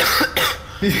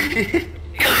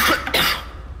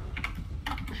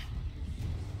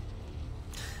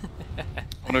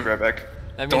 I'll move right back.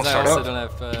 That Don't means I start also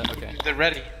up. don't have. Okay. They're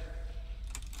ready.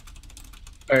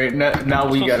 Alright, now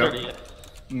we Still gotta. 30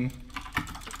 yet.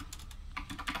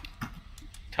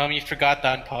 Tell me you forgot the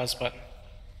unpause button.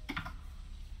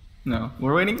 No,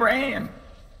 we're waiting for Anne.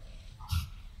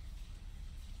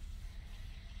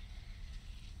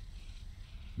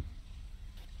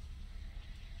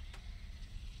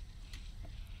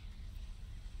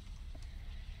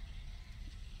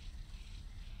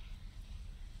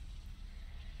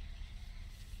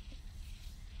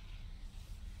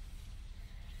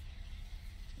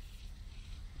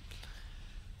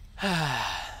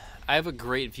 I have a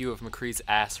great view of McCree's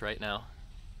ass right now.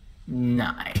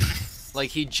 Nice.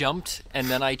 Like, he jumped, and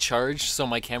then I charged, so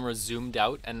my camera zoomed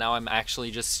out, and now I'm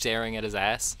actually just staring at his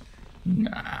ass.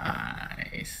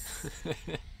 Nice.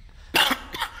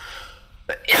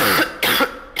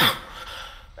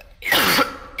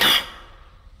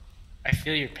 I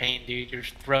feel your pain, dude. Your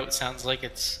throat sounds like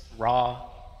it's raw.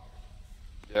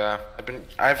 Yeah,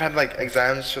 I've had like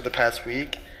exams for the past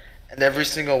week, and every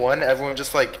single one, everyone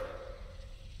just like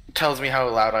tells me how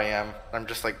loud I am. I'm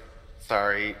just like,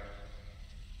 sorry.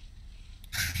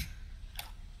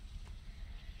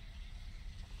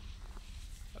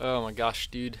 Oh my gosh,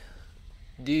 dude.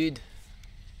 Dude.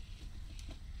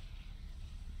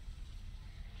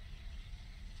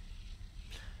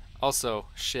 Also,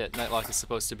 shit, Nightlock is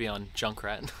supposed to be on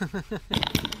Junkrat.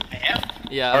 I am.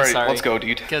 Yeah, I'm Alright, sorry. let's go,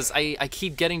 dude. Because I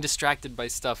keep getting distracted by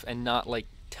stuff and not, like,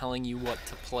 telling you what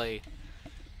to play.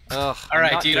 Ugh, I'm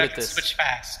Alright, not dude, good I at can this. switch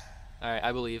fast. Alright,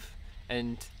 I believe.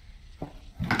 And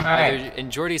Alright.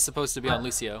 and Jordy's supposed to be on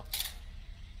Lucio.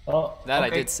 Oh, That I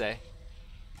okay. did say.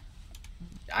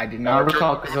 I did not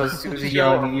recall because it was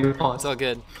yelling at you to It's pause. all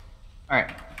good.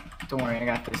 Alright. Don't worry, I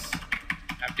got this.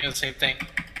 I'm doing the same thing.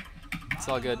 It's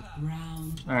all good.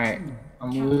 Round Alright.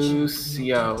 I'm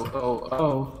Lucio.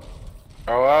 Oh.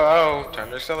 Oh, time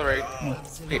to accelerate.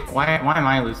 Wait, why am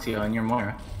I Lucio and you're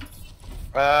Moira?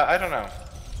 I don't know.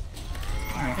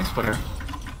 Alright, I split her.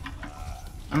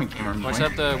 I'm a gamer boy. Watch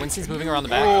out, the Winston's moving around the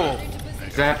back.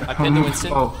 Is that, I pinned the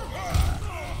Winston. Oh,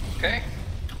 Okay.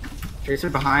 Tracer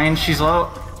behind. She's low.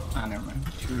 Oh, never mind.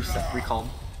 She reset, recalled.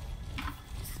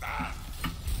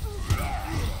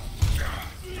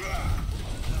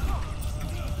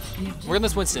 We're in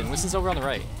this Winston. Winston's over on the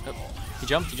right. Oh, he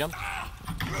jumped.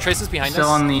 Trace is behind Still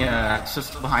us. on the,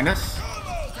 still behind us.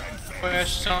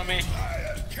 Push on me.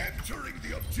 Capturing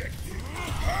the objective.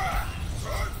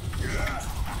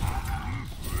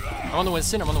 I'm on the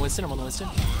Winston.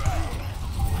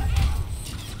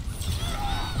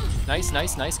 Nice.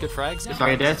 Good frags.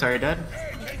 Sorry, dead.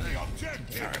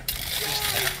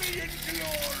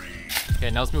 Okay,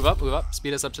 now let's move up.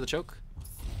 Speed us up to the choke.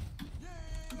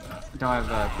 Don't have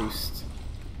a boost.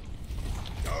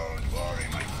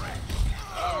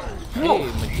 Hey,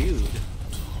 my dude.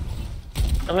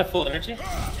 I'm at full energy.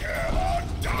 I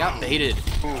got baited.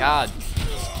 God.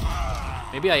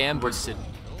 Maybe I am boosted.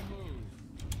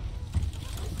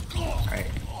 Alright,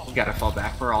 we gotta fall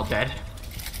back. We're all dead.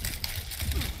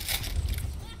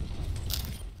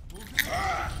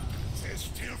 They're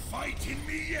still fighting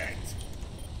me yet.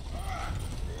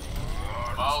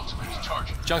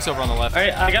 Junk's over on the left.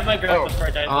 Alright, I got my grab before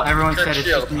I died. Oh, everyone Kirk said it's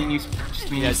shield. just me and you. Just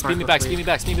me and Yeah, you, speed me Sparkle, back. please.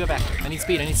 I need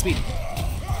speed.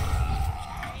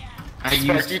 I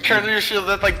Spark, used. you turned your shield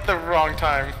at like the wrong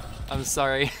time. I'm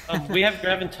sorry. We have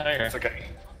grab and tire. It's okay.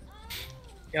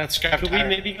 Yeah, let's grab Could we tire.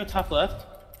 maybe go top left?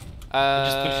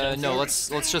 push in? No, let's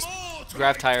just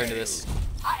grab tire into this.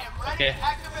 Okay.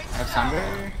 I have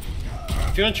Thunder.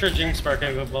 If you want charging spark,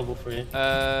 I go bubble for you.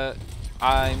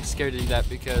 I'm scared to do that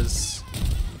because.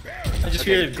 I just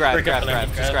Okay, figured grab. break up and I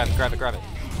Just can grab it.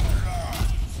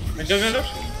 Go.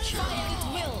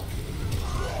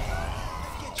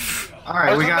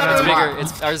 Alright, we got It's a bigger.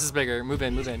 lot. Ours is bigger. Move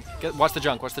in. Watch the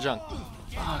junk.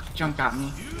 Fuck, junk got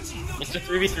me. It's a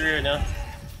 3v3 right now.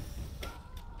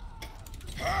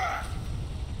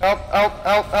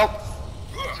 Help.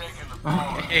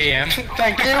 AM.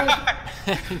 Thank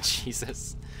you.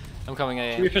 Jesus. I'm coming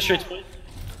Can A. we push straight to point?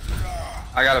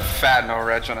 I got a fat no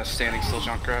reg on a standing still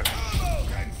Junkrat.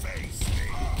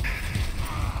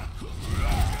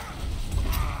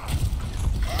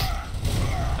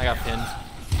 I got pinned.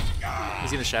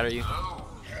 He's gonna shatter you.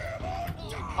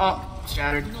 Oh,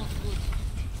 shattered.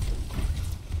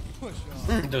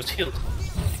 Those healed.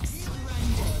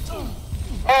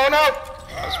 Oh no!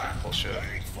 That was pretty bullshit.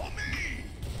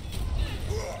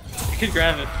 You could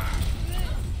grab it.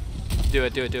 Do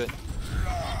it. Go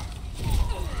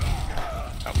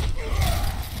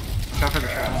for the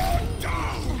trap.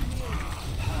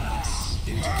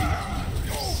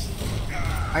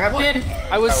 I got pinned.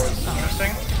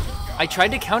 Interesting. I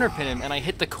tried to counterpin him and I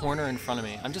hit the corner in front of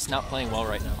me. I'm just not playing well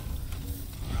right now.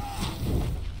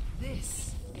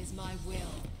 This is my will.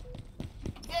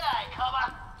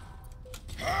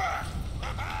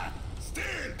 Still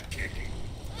kicking.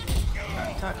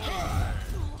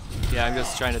 Yeah, I'm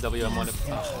just trying to WM1 it.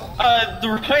 The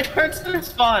right hurts their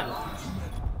spawn.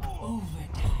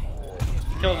 Overtime.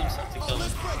 Kill them, something, kill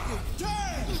them.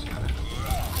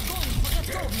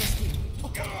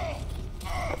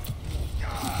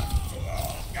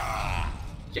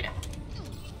 Yeah.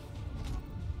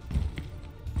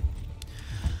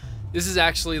 This is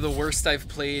actually the worst I've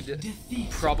played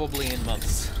probably in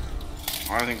months.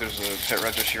 I don't think there's a pit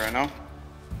registry right now.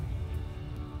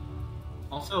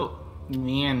 Also,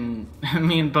 me and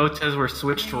Botez were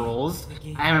switched roles.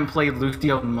 I haven't played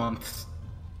Lucio in months.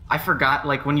 I forgot,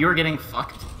 like, when you were getting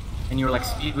fucked and you were like,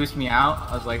 speed boost me out,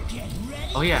 I was like,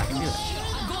 oh yeah, I can do that.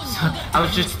 So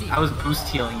I was boost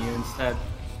healing you instead.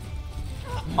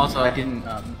 Also, I didn't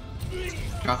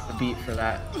drop the beat for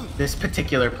this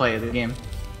particular play of the game.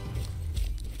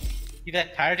 See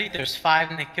that tire, dude? There's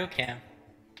 5 in the kill cam.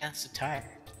 That's the tire.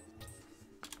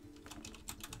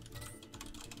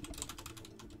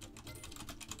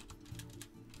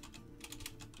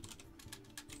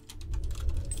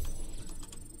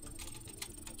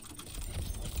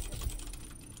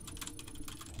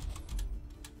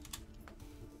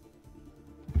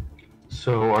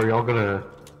 So, are y'all gonna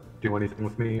do anything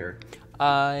with me, or?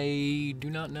 I do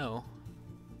not know.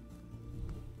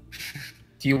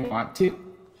 Do you want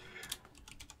to?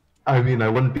 I mean, I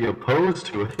wouldn't be opposed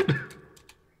to it.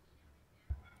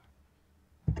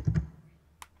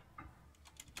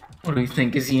 What do you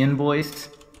think? Is he in, boys?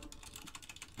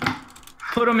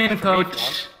 Put him in,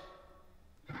 coach.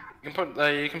 You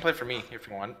can play for me if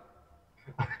you want.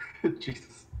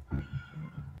 Jesus.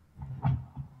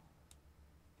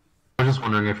 I was just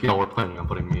wondering if y'all were planning on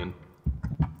putting me in.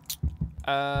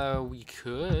 We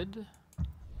could.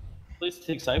 Please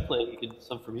take side play. You can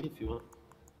sub for me if you want.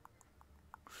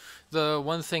 The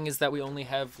one thing is that we only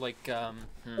have like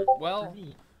well,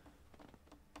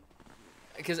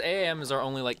 because AAM is our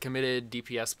only like committed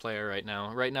DPS player right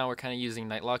now. Right now we're kind of using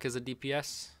Nightlock as a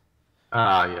DPS.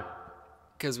 Yeah.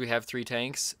 Because we have 3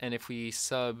 tanks, and if we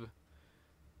sub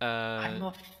I'm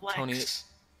a Tony. flex.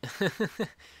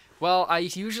 Well, I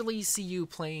usually see you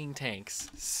playing tanks,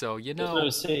 so you That's know. what I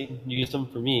was saying. You get some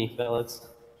for me, Balance.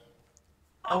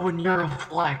 Oh, and you're a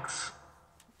flex.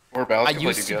 Or Balance I can play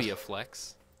used to DPS. be a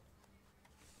flex.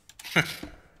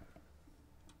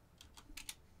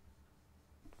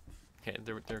 Okay,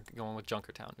 they're going with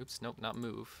Junkertown. Oops, nope, not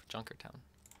move. Junkertown.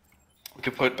 We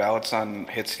could put Balance on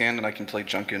hit scan and I can play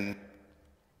Junkin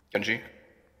Genji.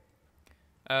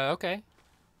 Okay.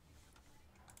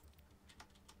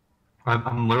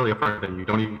 I'm literally a friend, and you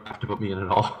don't even have to put me in at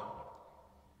all.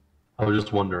 I was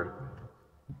just wondering.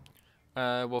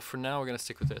 Well, for now we're gonna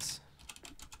stick with this.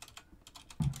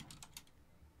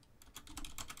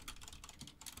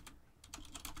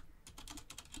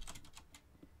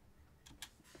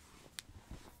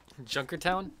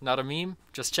 Junkertown? Not a meme?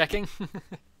 Just checking?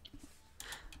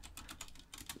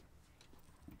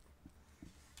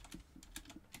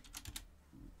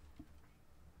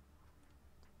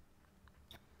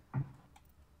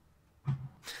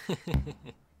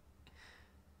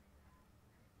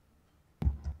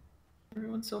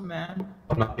 Everyone's so mad.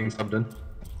 I'm not being subbed in.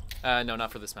 No,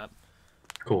 not for this map.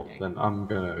 Cool. Then I'm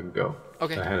gonna go.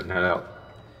 Okay. Go ahead and head out.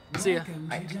 See ya.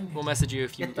 We'll message you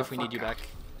if we need you back.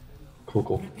 Cool,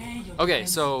 cool. Okay,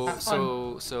 so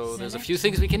there's a few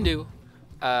things we can do.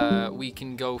 We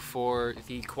can go for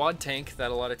the quad tank that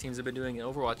a lot of teams have been doing in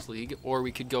Overwatch League, or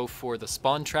we could go for the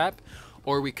spawn trap,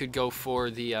 or we could go for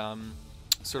the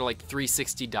sort of like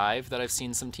 360 dive that I've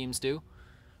seen some teams do,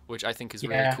 which I think is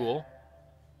really cool.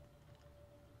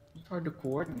 It's hard to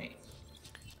coordinate.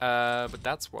 But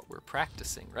that's what we're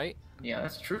practicing, right? Yeah,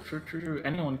 that's true.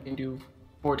 Anyone can do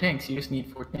 4 tanks. You just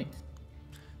need 4 tanks.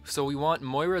 So we want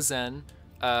Moira Zen,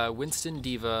 Winston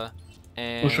Diva,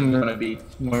 and Which one's gonna be?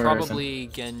 Moira probably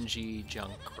Genji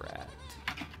Junkrat.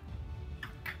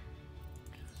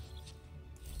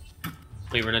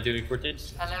 Wait, we're not doing 4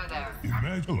 tanks? Hello there.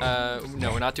 Imagine.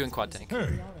 No, we're not doing quad tank.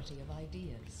 Hey,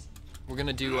 We're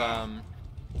gonna do,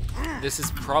 this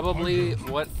is probably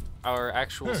what our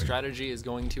actual strategy is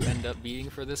going to end up being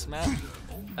for this map.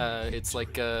 It's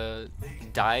like a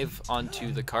dive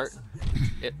onto the cart,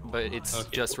 but it's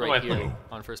just right here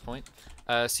on first point.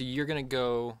 So you're gonna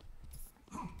go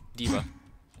Diva,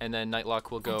 and then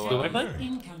Nightlock will go.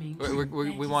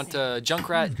 We want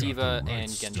Junkrat, Diva,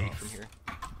 and Genji from here.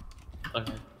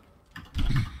 Okay.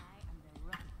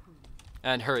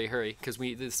 And hurry, because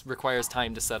this requires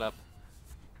time to set up.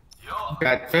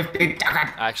 Got 50.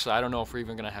 Actually, I don't know if we're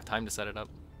even gonna have time to set it up.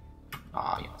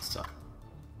 Aw, you suck.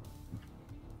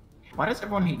 Why does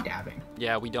everyone hate dabbing?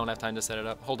 Yeah, we don't have time to set it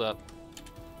up. Hold up.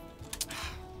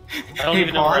 I don't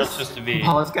even know where it's supposed to be.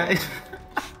 Pause, guys.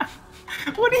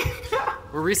 What do you?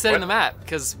 We're resetting the map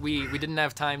because we didn't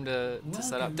have time to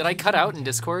set up. Did I cut out in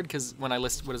Discord because when I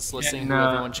was listing who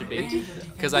everyone should be?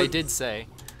 Because I did say.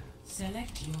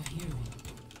 Select your hero.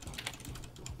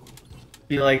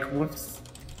 Be like, whoops.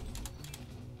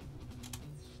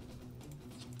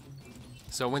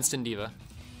 So Winston Diva.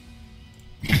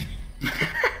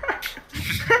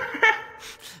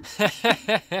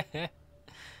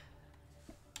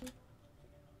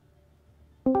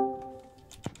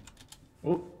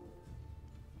 Oh.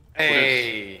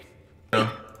 Hey.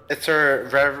 It's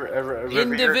our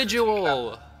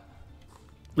Individual.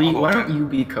 Lee, why don't you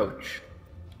be coach?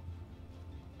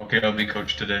 Okay, I'll be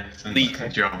coach today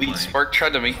since you're all Lee, playing. Spark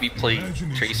tried to make me play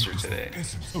Tracer today.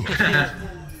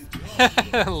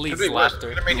 Lee's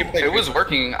laughter. It was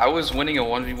working. I was winning a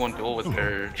 1v1 duel with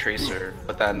her Tracer,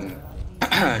 but then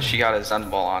she got a Zen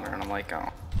ball on her, and I'm like, oh.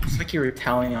 It's like you're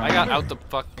Italian. I got out the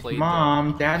fuck played.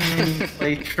 Mom, Dad made me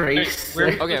play Trace.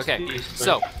 Okay.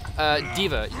 So,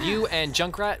 Diva, you and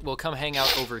Junkrat will come hang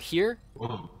out over here.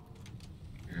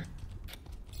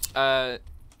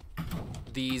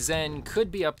 The Zen could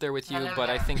be up there with you, but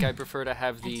I think I prefer to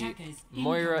have the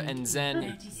Moira and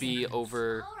Zen be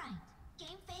over.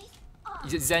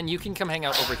 Zen, you can come hang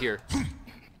out over here.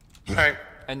 Alright.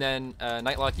 And then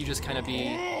Nightlock, you just kind of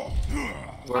be.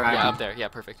 Where Yeah, up there. Yeah,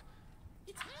 perfect.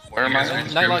 Where am I?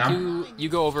 Nightlock, you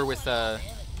go over with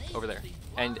over there,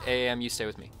 and AM, you stay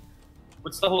with me.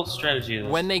 What's the whole strategy of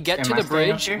this? When they get Am to I the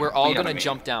staying up bridge, here? we're all Yeah, gonna I mean-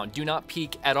 jump down. Do not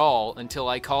peek at all until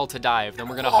I call to dive. Then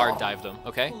we're gonna hard dive them.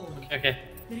 Okay? Okay.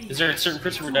 Is there a certain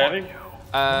person we're diving?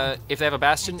 If they have a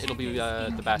bastion, it'll be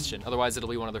the bastion. Otherwise, it'll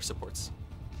be one of their supports.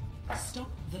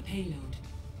 Stop the payload.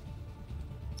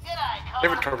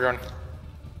 Give it to Torbjorn.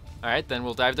 All right, then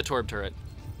we'll dive the Torb turret.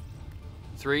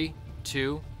 3,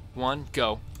 2, 1,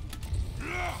 go.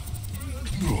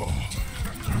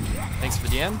 Thanks for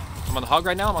the DM. I'm on the hog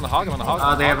right now. I'm on the hog. I'm on the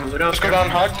hog. They have a widow. Discord on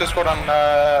Hog. Discord on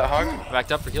Hog.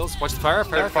 Backed up for heals. Watch the fire.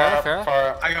 They're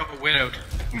Farah. I got widowed.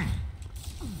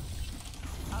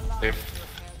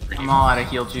 I'm all out of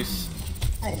heal juice.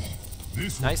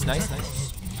 Nice.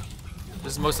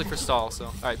 This is mostly for stall, so.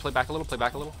 Alright, play back a little.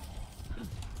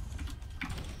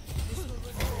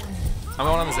 I'm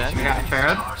going on the Zen. I got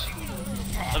Farah.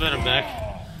 I bet I'm back.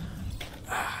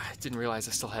 I didn't realize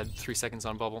I still had 3 seconds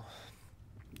on bubble.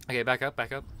 Okay, back up.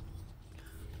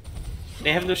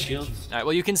 They have no shields. Alright,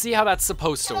 well you can see how that's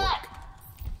supposed to work.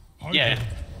 Yeah.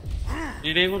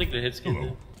 You'd be able to get a hit skin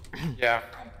though. Yeah.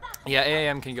 Yeah,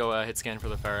 AAM can go hit scan for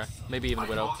the Farah. Maybe even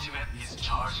Widow.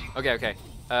 Okay.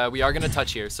 We are gonna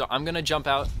touch here, so I'm gonna jump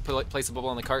out, place a bubble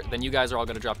on the cart, then you guys are all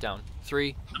gonna drop down.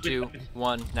 3, 2,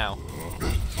 1, now.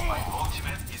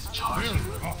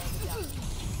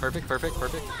 Perfect.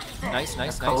 Nice.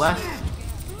 Colette.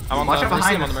 I'm on Watch the it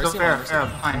Mercy, behind I'm on the us. Mercy, Go I'm on the Farah. Mercy. Farah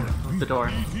behind the door.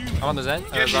 I'm on the Zen.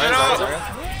 Zarya.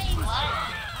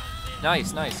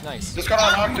 Nice. Discord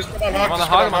on Hog. Discord on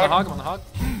Hog. I'm on the hog.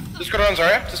 Discord on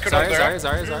Zarya. Discord on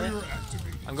Zarya. Zarya.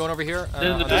 I'm going over here.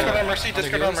 Discord on Mercy.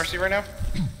 Discord on Mercy right now.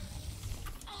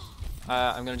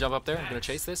 I'm gonna jump up there. I'm gonna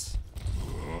chase this.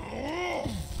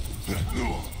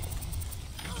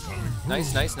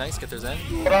 Nice. Get their Zen.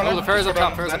 Oh, the Farah's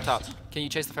up top. Can you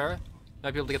chase the Farah?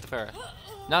 Might be able to get the Farah.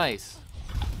 Nice.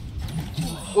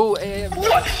 Ooh,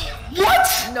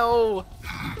 What? no.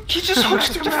 He just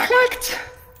switched to deflect.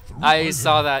 I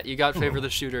saw that. You got favor the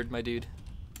shooter, my dude.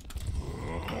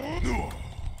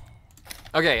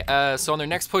 Okay, so on their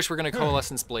next push, we're gonna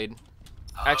Coalescence Blade.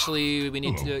 Actually, we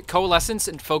need to Coalescence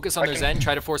and focus on their Zen.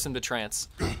 Try to force them to trance.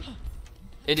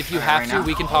 And if you have to,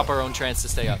 we can pop our own trance to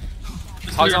stay up.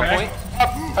 Hog's on point.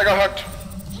 I got hooked.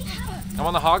 I'm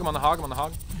on the hog.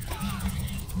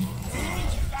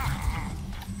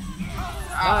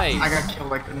 Nice. I got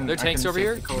killed. Their tanks over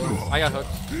here. I got hooked.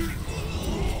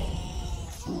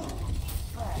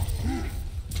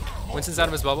 Winston's out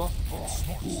of his bubble.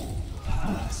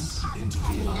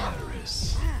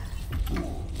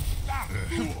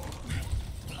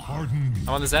 I'm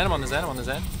on the Zen.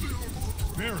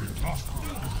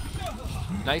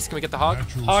 Nice. Can we get the hog?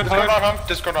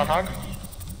 Discord on Hog.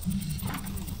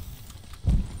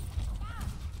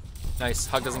 Nice.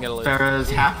 Hog doesn't get a loot.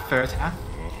 Farah's half.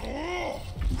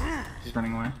 She's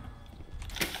running away.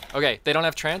 Okay, they don't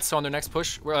have trance, so on their next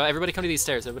push, everybody come to these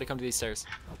stairs. On Have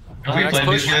their we next played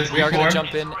push, these guys we are going to before?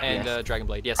 jump in and Dragon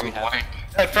Blade. Yes, we have. Hey,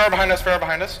 Farah behind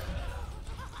us.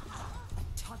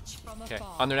 Okay,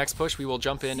 on their next push, we will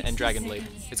jump in and Dragon Blade.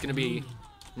 It's going to be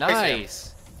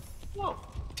nice. Whoa.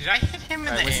 Did I hit him in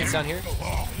Alright, the Winston's air? down here.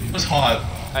 It was hot.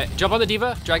 Alright, jump on the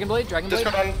Diva. Dragon Blade.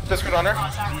 Discord on her.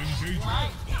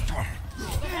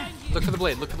 Look for the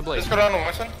blade. Discord on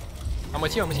Winston. I'm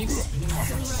with you.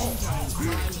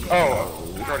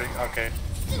 Oh, Jordy. Okay.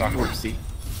 Whoopsie.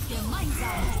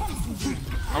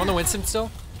 I'm on the Winston still.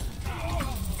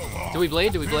 Do we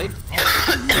blade?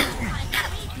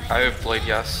 I have Blade,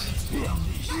 yes.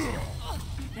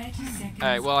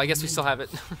 Alright, well, I guess we still have it.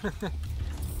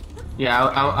 Yeah,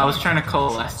 I was trying to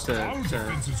coalesce to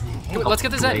Let's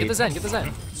get the Zen. Get the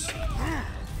Zen.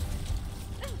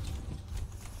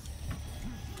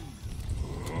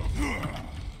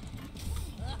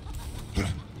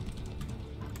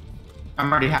 I'm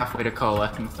already halfway to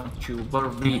coalescence. Don't you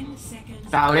worry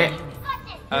about it.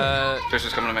 Fish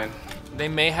is coming to main. They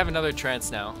may have another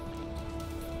trance now.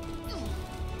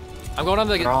 I'm going on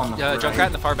the They're all on the Junkrat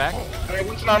in the far back. Hey,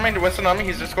 Winston on me.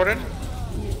 He's discorded.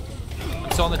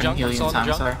 I'm still on the junk. Heal you in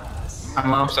time, sorry.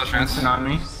 I'm low. What's that trance? Winston on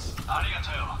me.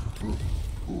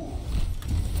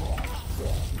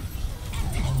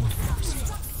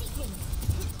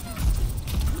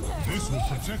 This will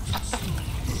protect us.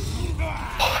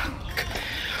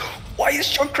 Why is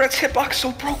Junkrat's hitbox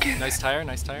so broken? Nice tire.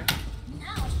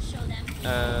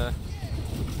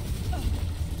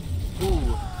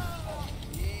 Ooh.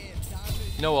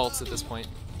 No ults at this point.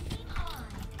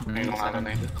 I don't have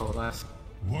any. Coalesce.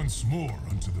 Once more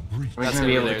unto the breach. We're That's gonna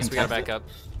be gonna able be to there, so we gotta contest back up.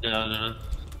 No.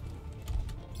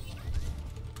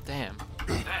 Damn.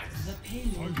 The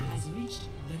payload has reached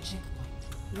the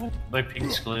checkpoint. My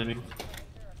ping's climbing.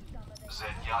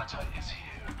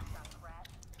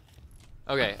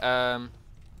 Okay,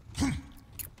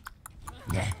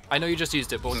 I know you just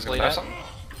used it, but let's Is play this that. gonna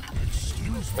have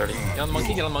some? 30. Get on the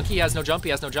monkey, get on the monkey. He has no jump,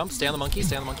 he has no jump. Stay on the monkey,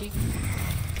 stay on the monkey.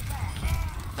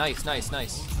 Nice, nice,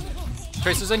 nice.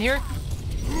 Tracer's in here?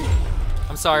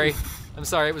 I'm sorry. I'm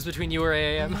sorry, it was between you or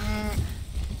AAM.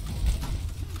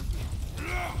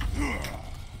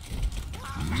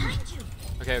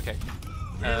 Okay, okay.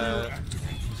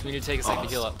 We need to take a second to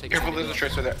heal up. Take a Careful, second there's to a heal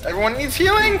up. tracer there. Everyone needs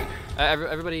healing!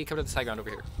 Everybody come to this high ground over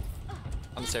here.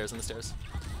 On the stairs, on the stairs.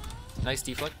 Nice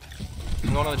deflect.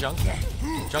 I'm going on the junk.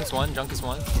 Junk's one, junk is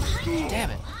one. Damn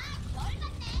it.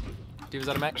 Diva's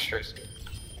out of mech. Tracer.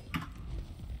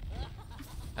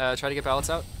 Try to get ballots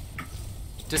out.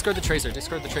 Discard the tracer,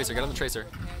 discard the tracer, get on the tracer.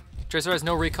 Tracer has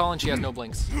no recall and she has no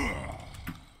blinks.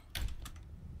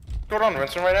 Go on,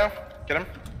 Winston right now. Get him.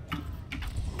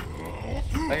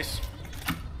 Nice.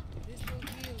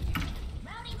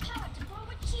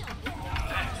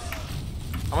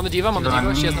 I'm on the diva, I'm on the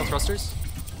diva, she has no thrusters.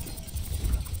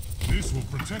 This will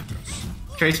protect us.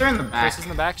 Tracer in the back. Tracer's in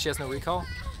the back, she has no recall.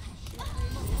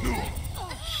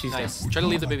 She's Nice. Try to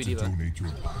leave the baby diva. Donate your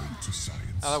body to science.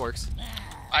 Oh, that works.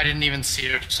 I didn't even see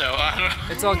her, so I don't know.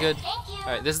 It's all good.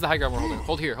 Alright, this is the high ground we're holding.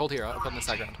 Hold here, I'll put on this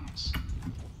high ground.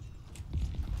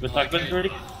 With Hagman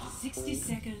already? 60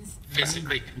 seconds.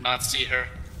 Physically could not see her.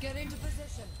 Get into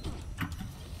position.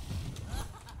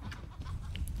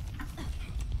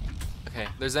 Okay,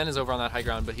 their Zen is over on that high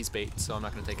ground, but he's bait, so I'm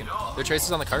not gonna take him. Their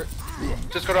Tracer's on the cart.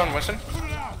 Just go down, Winston.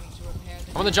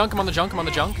 I'm on the junk, I'm on the junk, I'm on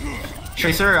the junk.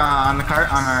 Tracer on the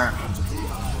cart on our.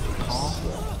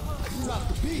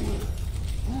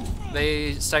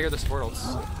 They stagger the support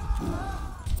ults.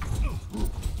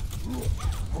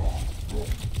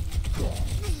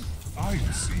 I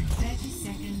see. 30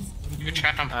 seconds. You're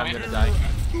trapped on I'm point. gonna die.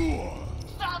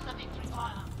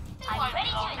 I'm ready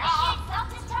to initiate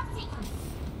self-destruct sequence.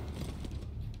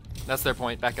 That's their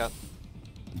point, back up.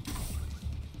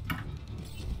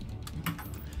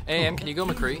 AM, can you go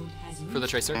McCree for the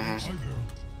Tracer?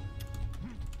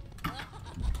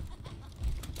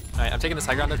 Alright, I'm taking this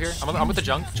high ground up here. I'm with the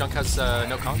junk. Junk has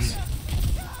no conks.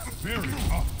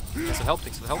 Take some help,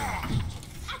 take some help.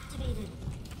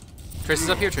 Tracer's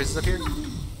up here, Tracer's up here.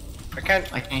 I can't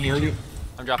heal you.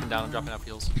 I'm dropping down, I'm dropping out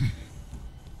heals.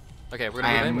 Okay, we're I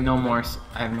gonna have move in. no more.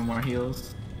 I have no more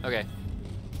heals. Okay.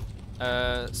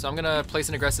 So I'm gonna place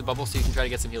an aggressive bubble so you can try to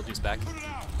get some heal juice back.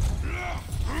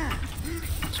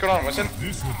 What's going on, Winston?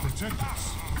 This will protect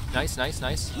us. Nice, nice,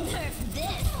 nice.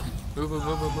 Move, move,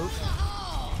 move, move, move.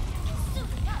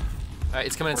 Alright,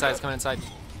 it's coming inside, it's coming inside.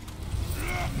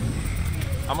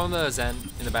 I'm on the Zen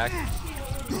in the back.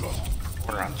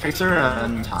 Tracer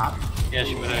on top. Yeah,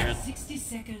 she went iron. 60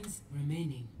 seconds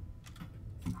remaining.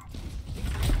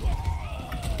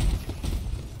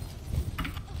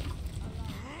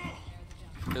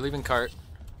 They're leaving cart.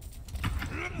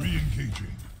 Re-engaging.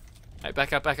 Alright,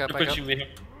 back up, back up, They're back up. pushing me here.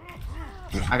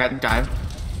 I got dive.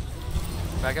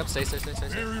 Back up, stay, stay, stay, stay,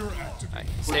 stay. Barrier activated. Alright,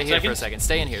 stay here for a second.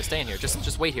 Stay in here, stay in here.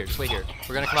 Just wait here, just wait here.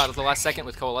 We're gonna come out at the last second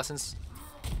with coalescence.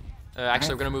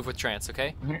 Actually, we're gonna move with trance,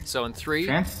 okay? So in 3,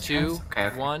 Trance? 2, Okay,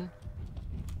 okay. 1.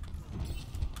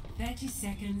 30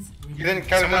 seconds remaining. You didn't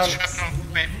count it down. Someone's trapped on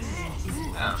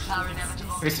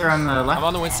point. Tracer on the left. I'm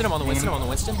on the Winston, I'm on the Winston, I'm on the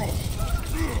Winston.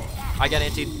 I got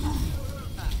anti.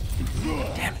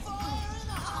 Damn it.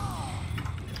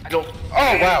 I don't.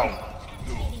 Oh, wow.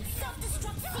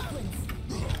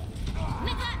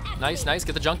 Nice, nice.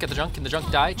 Get the junk, get the junk. Can the junk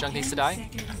die? Junk needs to die.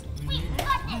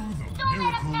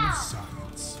 Miracle of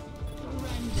science.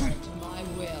 Surrender to my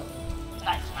will.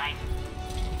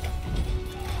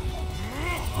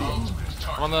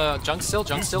 I'm on the junk still,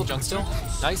 junk still, junk still.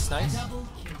 Nice, nice. Double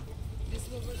kill. This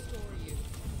will restore you.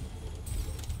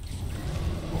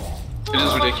 It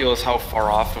is ridiculous how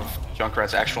far off of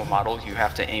Junkrat's actual model you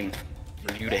have to aim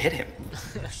for you to hit him.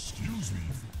 Excuse me.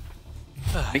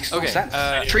 Makes no Okay, sense.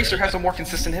 Tracer has a more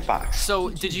consistent hitbox. So,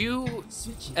 did you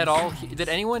at all, did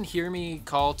anyone hear me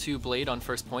call to Blade on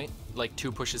first point? Like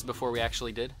 2 pushes before we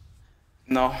actually did?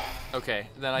 No. Okay,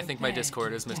 then I think my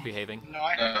Discord is misbehaving. No,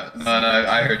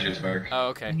 I heard you, Spark. Oh,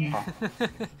 okay.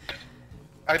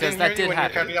 I Because didn't that hear you did when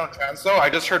happen. you counted down trans, though. I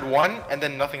just heard one and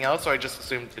then nothing else, so I just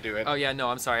assumed to do it. Oh yeah, no,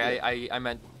 I'm sorry. I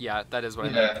meant, yeah, that is what I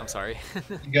Yeah. meant. I'm sorry. You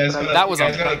guys gotta, That was you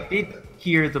on guys me. gotta- I did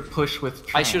hear the push with.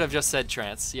 I should have just said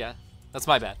trance. Yeah, that's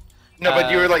my bad. No, but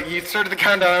you were like, you started the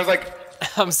countdown. I was like,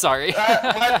 I'm sorry.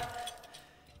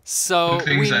 So Two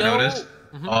things we I know. noticed.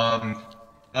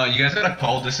 You guys gotta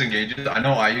call disengages. I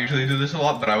know I usually do this a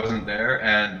lot, but I wasn't there,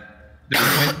 and there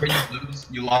was a point where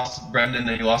you lost Brendan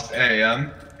and you lost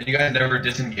AAM, and you guys never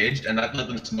disengaged, and that let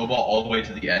them snowball all the way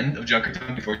to the end of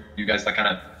Junkertown before you guys like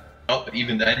kind of. But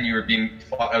even then, you were being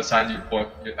fought outside your point,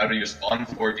 out of your spawn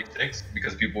 4v6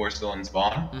 because people were still in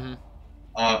spawn.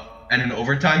 And in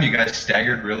overtime, you guys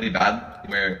staggered really bad.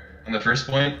 Where on the first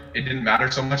point, it didn't matter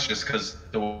so much just because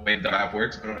the way the map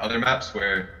works. But on other maps,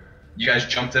 where you guys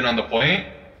jumped in on the point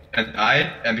and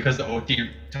died, and because the OT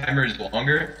timer is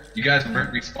longer, you guys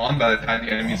weren't respawned by the time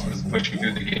the enemies was pushing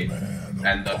through the gate,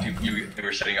 and they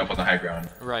were setting up on the high ground.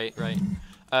 Right.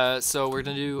 So we're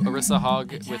gonna do Orisa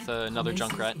Hog with another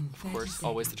Junkrat, of course,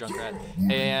 always the Junkrat.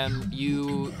 And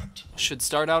you should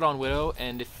start out on Widow,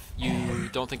 and if you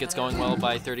don't think it's going well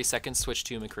by 30 seconds, switch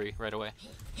to McCree right away.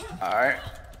 Alright.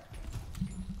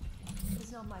 It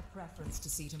is not my preference to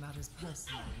see to matters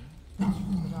personally, but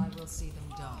I will see them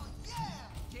done.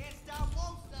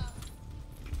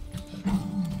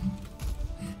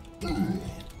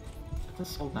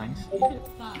 That's so nice. 5, 4,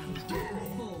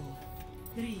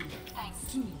 3,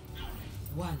 2,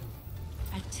 1.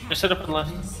 Attack. Just set up on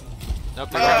left. Nope,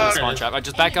 they're going for the spawn trap. I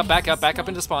just back up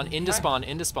into spawn, into spawn.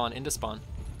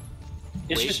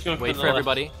 It's just going Wait the for left.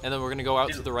 everybody, and then we're gonna go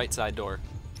out to the right side door.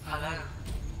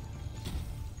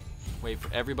 Wait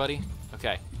for everybody.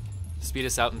 Okay. Speed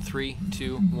us out in 3,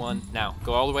 2, 1, now.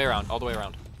 Go all the way around,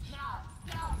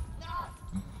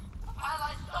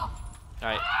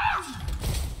 Alright.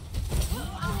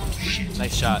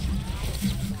 Nice shot.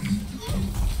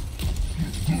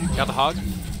 Got the hog?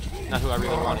 Not who I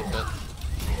really wanted, but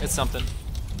it's something.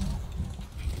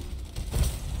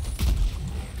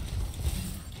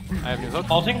 I have new hook.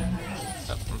 Halting?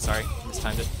 Oh, I'm sorry,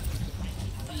 mistimed it.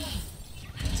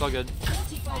 It's all good.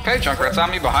 Okay, Junkrat's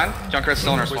on me behind. Junkrat's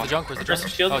still in our Where's the spawn. junk? Where's the Address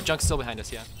junk? shield. Oh, junk's still behind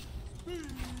us, yeah.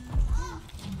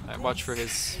 Alright, watch for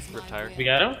his rip tire. We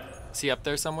got him? Is he up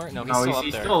there somewhere? No, he's No, still up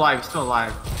he's there. still alive. He's still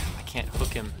alive. I can't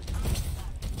hook him.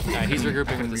 Alright, he's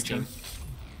regrouping with his team.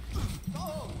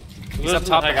 He's up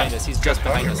top behind us. He's just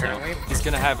behind us now. He's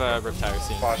gonna have a rip tire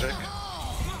soon. Logic.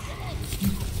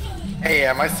 Hey,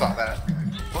 I saw that.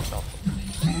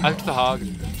 I hooked the hog.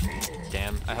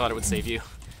 Damn, I thought it would save you.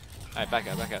 Alright, back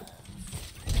up.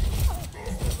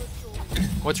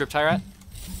 What's rip tire at?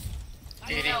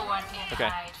 Okay.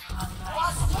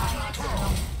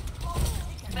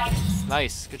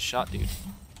 Nice, good shot, dude.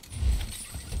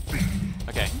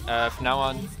 Okay, from now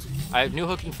on, I have new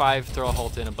hook in 5, throw a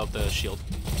halt in above the shield.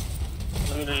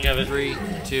 3,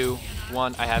 2,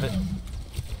 1, I have it.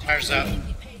 Fire's out.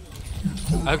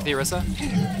 I hooked the Orisa.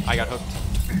 I got hooked.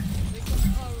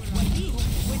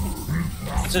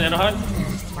 It's an Anaheim.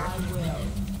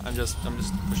 I'm just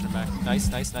pushing it back. Nice.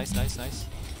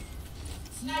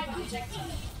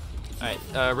 Alright,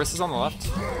 Orisa's on the left.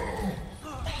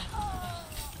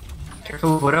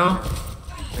 Careful, Widow.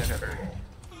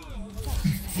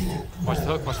 Watch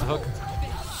the hook.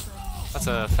 That's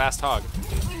a fast hog.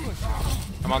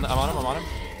 I'm on him.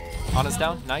 On us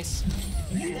down, nice.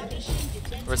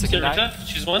 Orisa can die.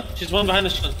 She's one behind the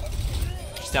shield.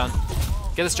 She's down.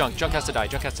 Get this junk. Junk has to die.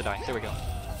 There we go.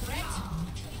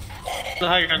 The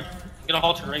high ground. Get a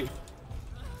halter right.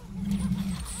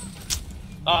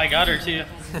 Oh, I got her too.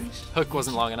 Hook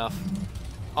wasn't long enough.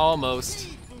 Almost.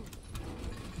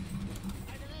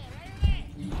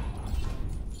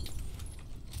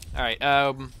 Alright,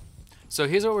 so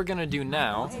here's what we're gonna do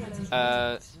now.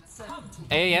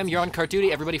 AAM, you're on cart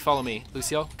duty. Everybody follow me.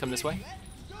 Lucio, come this way.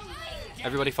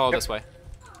 Everybody follow this way.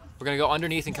 We're gonna go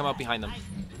underneath and come out behind them.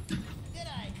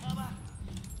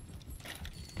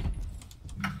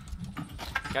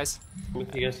 Guys,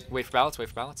 wait for ballots.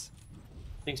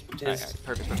 Thanks, Alright,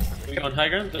 perfect. We going high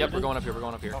ground? Yep, we're going up here.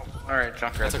 Alright,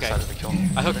 Junkrat That's okay. decided to kill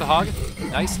him. I hooked the hog.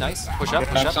 Nice. Push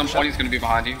up. At some point, he's gonna be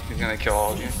behind you. He's gonna kill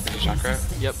all of you. He's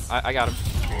Junkrat. Yep, I got him.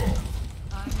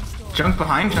 Junk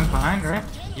behind, right?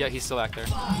 Yeah, he's still back there.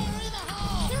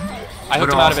 I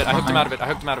hooked him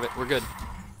out of it. We're good.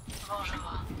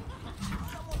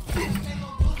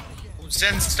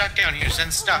 Zen's stuck down here.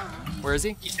 Zen's stuck. Where is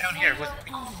he? He's down here with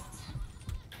me.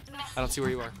 I don't see where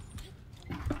you are.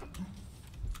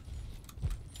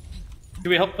 Do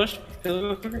we help push?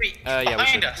 Yeah, we Behind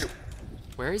should. us.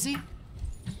 Where is he?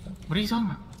 What are you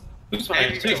talking about? Who's Hey,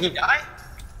 behind did he us? die?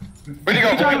 Where'd you What are you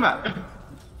go, talking boy? about?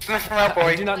 Sniff him out, I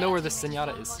boy. do not know where this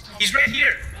Zenyatta is. He's right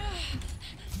here.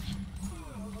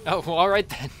 Oh, well, alright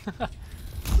then.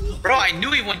 Bro, I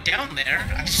knew he went down there.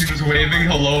 He was waving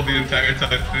hello the entire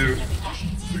time too.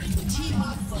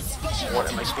 What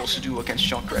am I supposed to do against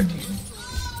Junkrat, dude?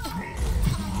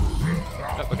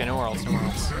 Oh, okay, no more else, no more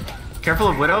else. Careful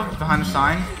of Widow behind the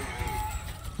sign.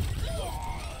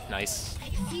 Nice.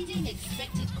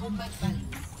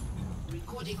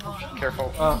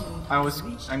 Careful.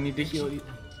 I need to heal you.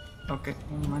 Okay,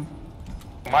 never mind.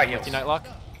 My heals. Nightlock.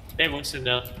 Hey, Winston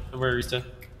now. I'm where Arista.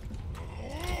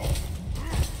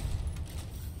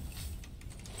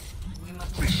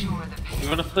 You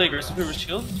want to play aggressive over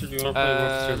shield? Or do you want to play more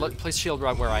conservative? Place shield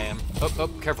right where I am. Oh,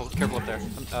 careful up there.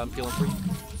 I'm healing for you.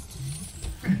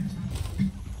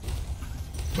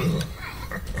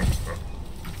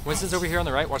 Winston's over here on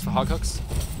the right. Watch the hog hooks.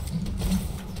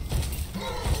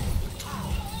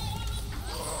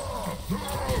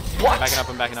 What?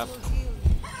 I'm backing up.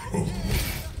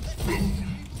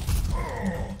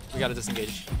 We gotta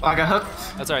disengage. Oh, I got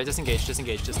hooked. That's alright, disengage.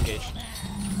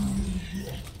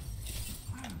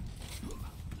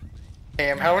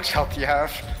 Damn, how much health do you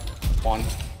have? 1.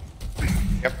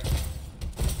 Yep.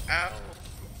 Ow.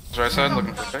 That's what I said,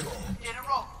 looking for thing.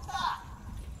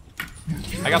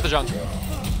 I got the junk.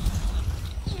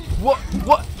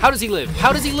 What? How does he live?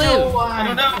 I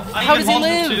don't know. How does he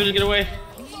live? So to get away.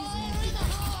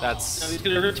 That's. Now he's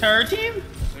gonna retire our team.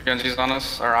 Genji's on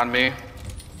us, or on me.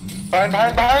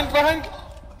 Behind!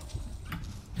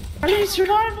 Please, you're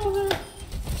not over there.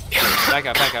 Back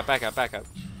up.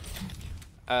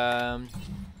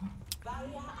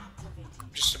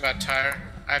 Just about tire.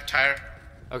 I have tire.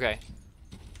 Okay.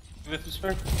 With this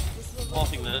spare?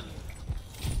 Vaulting that.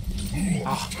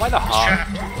 Oh, why the hog?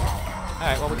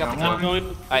 Alright, well we got the I'm kill. going.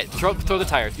 Alright, throw the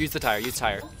tire. Use the tire.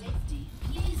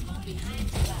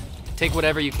 Take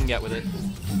whatever you can get with it.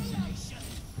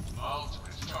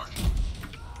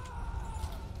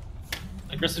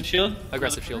 Aggressive shield?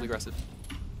 Aggressive.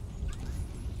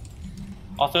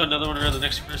 I'll throw another one around the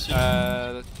next person.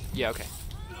 Yeah, okay.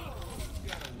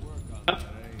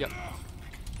 Yep.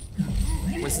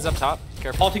 Winston's up top.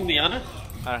 Careful. Halting Liana?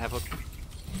 I don't have hook.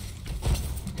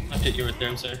 I hit you right there,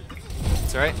 I'm sorry.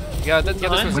 It's alright. Get this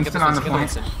Winston. Winston on the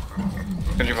point.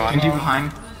 Genji behind. Genji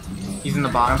behind. He's in the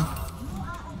bottom.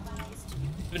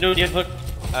 No, you have hook.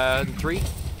 3.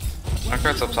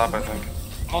 Junkrat's up top, I think.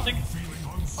 Halting?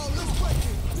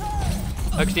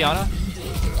 Hook Diana.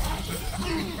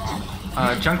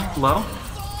 Junk low.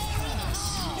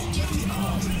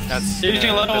 That's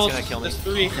gonna kill me. That's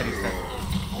 3.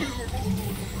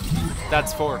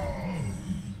 That's 4.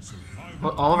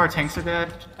 Well, all of our tanks are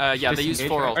dead. Yeah, they used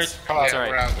 4 ults. Alright, That's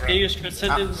alright. Can you use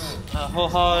Transcendence, Whole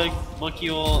Hog, Monkey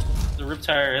Ult, the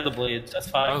Riptire, and the Blades? That's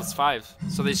 5. Oh, it's 5.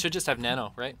 So they should just have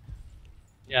nano, right?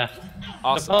 Yeah.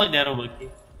 Awesome. They'll probably Nano Monkey.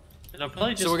 And I'll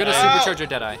probably just. So we're gonna supercharge our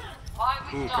Deadeye.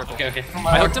 Ooh, careful. Okay.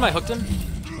 I hooked him.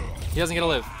 He doesn't get to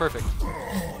live. Perfect.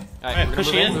 Alright, we're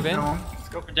gonna move in. Let's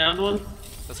go for down one.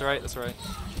 That's alright.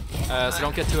 So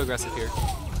don't get too aggressive here.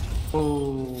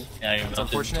 Oh. Yeah, you're It's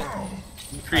unfortunate.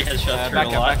 Free headshots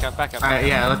Back up. Alright,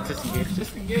 yeah, let's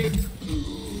disengage.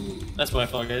 That's my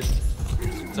fault, guys.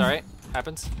 It's alright.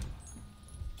 Happens.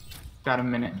 Got a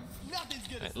minute.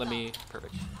 Alright, let me.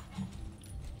 Perfect.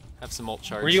 Have some ult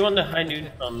charge. Were you on the high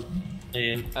noon?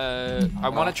 I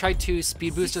want to try to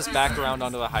speed boost us back around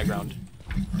onto the high ground.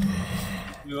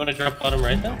 You want to drop bottom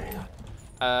right now?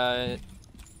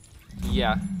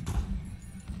 Yeah.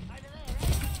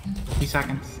 3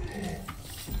 seconds.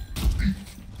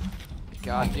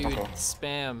 God, dude,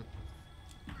 spam.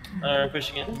 We're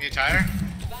pushing in. Need a tire?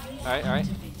 Alright.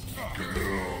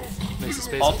 Makes a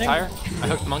space All with the tire. I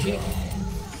hooked Monkey.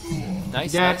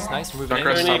 Nice. We're moving in.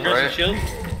 Junkrat's top right. Shield.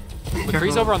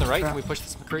 McCree's over on the right. Can we push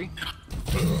this McCree?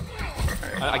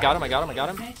 I got him.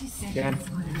 Dead.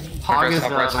 Hog is Junkrat's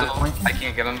top right last point. still. I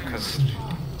can't get him because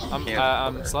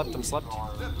I'm slept.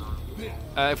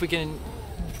 If we can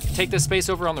take this space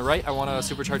over on the right, I want to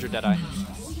supercharge your Deadeye.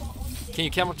 Can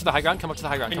you come up to the high ground?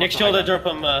 Next shield, I drop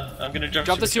him. I'm gonna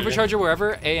drop the supercharger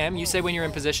wherever. AM, you say when you're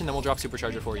in position, then we'll drop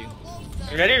supercharger for you.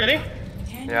 You ready?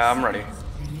 yeah, I'm ready.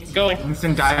 Going.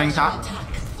 Winston diving top.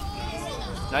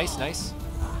 Nice.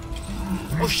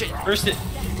 Oh shit! Burst it.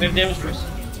 We have damage burst.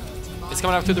 It's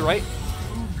coming out through the right.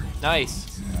 Nice.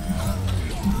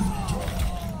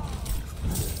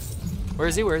 Where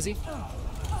is he?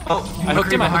 Oh, I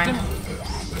hooked him.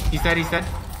 He's dead.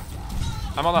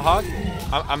 I'm on the hog.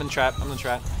 I'm in trap.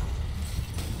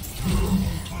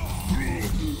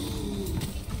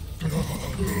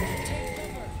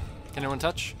 Can anyone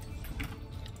touch?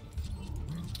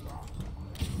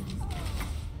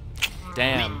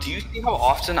 Damn. Do you see how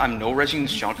often I'm no-regging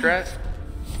this Junkrat?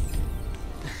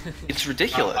 It's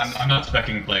ridiculous. I'm not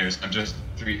specking players. I'm just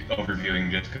overviewing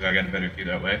just because I got a better view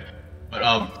that way. But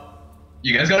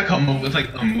you guys gotta come up with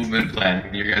like a movement plan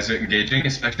when you guys are engaging,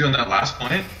 especially on that last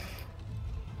point.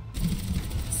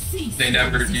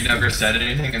 you never said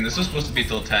anything, and this was supposed to be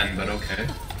till 10, but okay.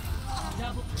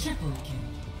 Double, triple kill.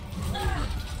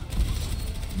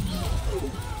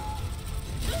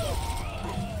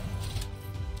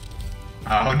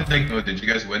 How did they go? Did you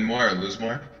guys win more or lose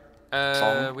more?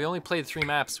 We only played 3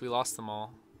 maps. We lost them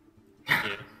all.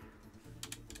 Yeah.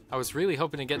 I was really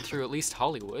hoping to get through at least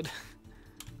Hollywood.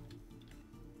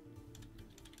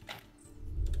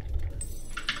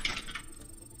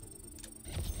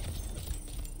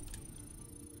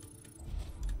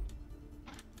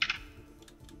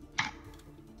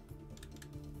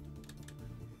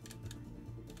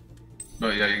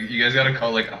 But yeah, you guys gotta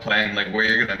call like a plan, like where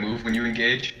you're gonna move when you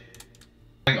engage.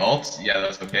 Calling ults, yeah,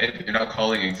 that's okay, but you're not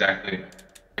calling exactly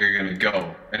where you're gonna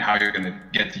go and how you're gonna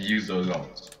get to use those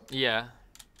ults. Yeah.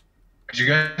 Because you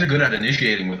guys are good at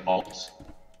initiating with ults,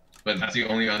 but that's the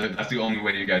only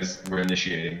way you guys were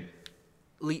initiating.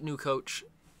 Elite new coach.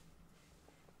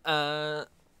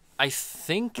 I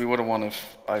think We would have won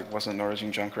if I wasn't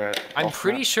noticing Junkrat. I'm off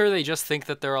pretty map. sure they just think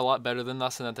that they're a lot better than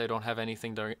us and that they don't have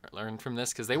anything to learn from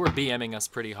this because they were BMing us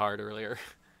pretty hard earlier.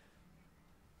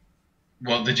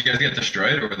 Well, did you guys get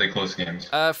destroyed or were they close games?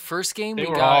 First game They we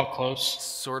were got all close.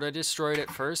 sort of destroyed at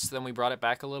first, then we brought it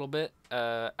back a little bit.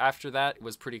 After that, it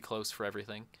was pretty close for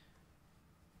everything.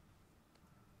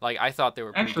 Like, I thought they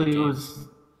were pretty Actually, good it games. was.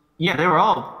 Yeah, they were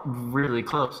all really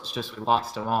close. It's just we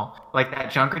lost them all. Like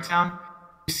that Junkertown,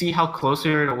 you see how close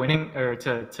we were to winning or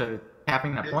to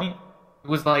tapping that point? It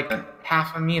was like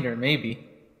half a meter, maybe.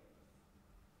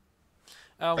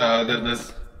 Oh, well,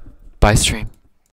 The bye, stream.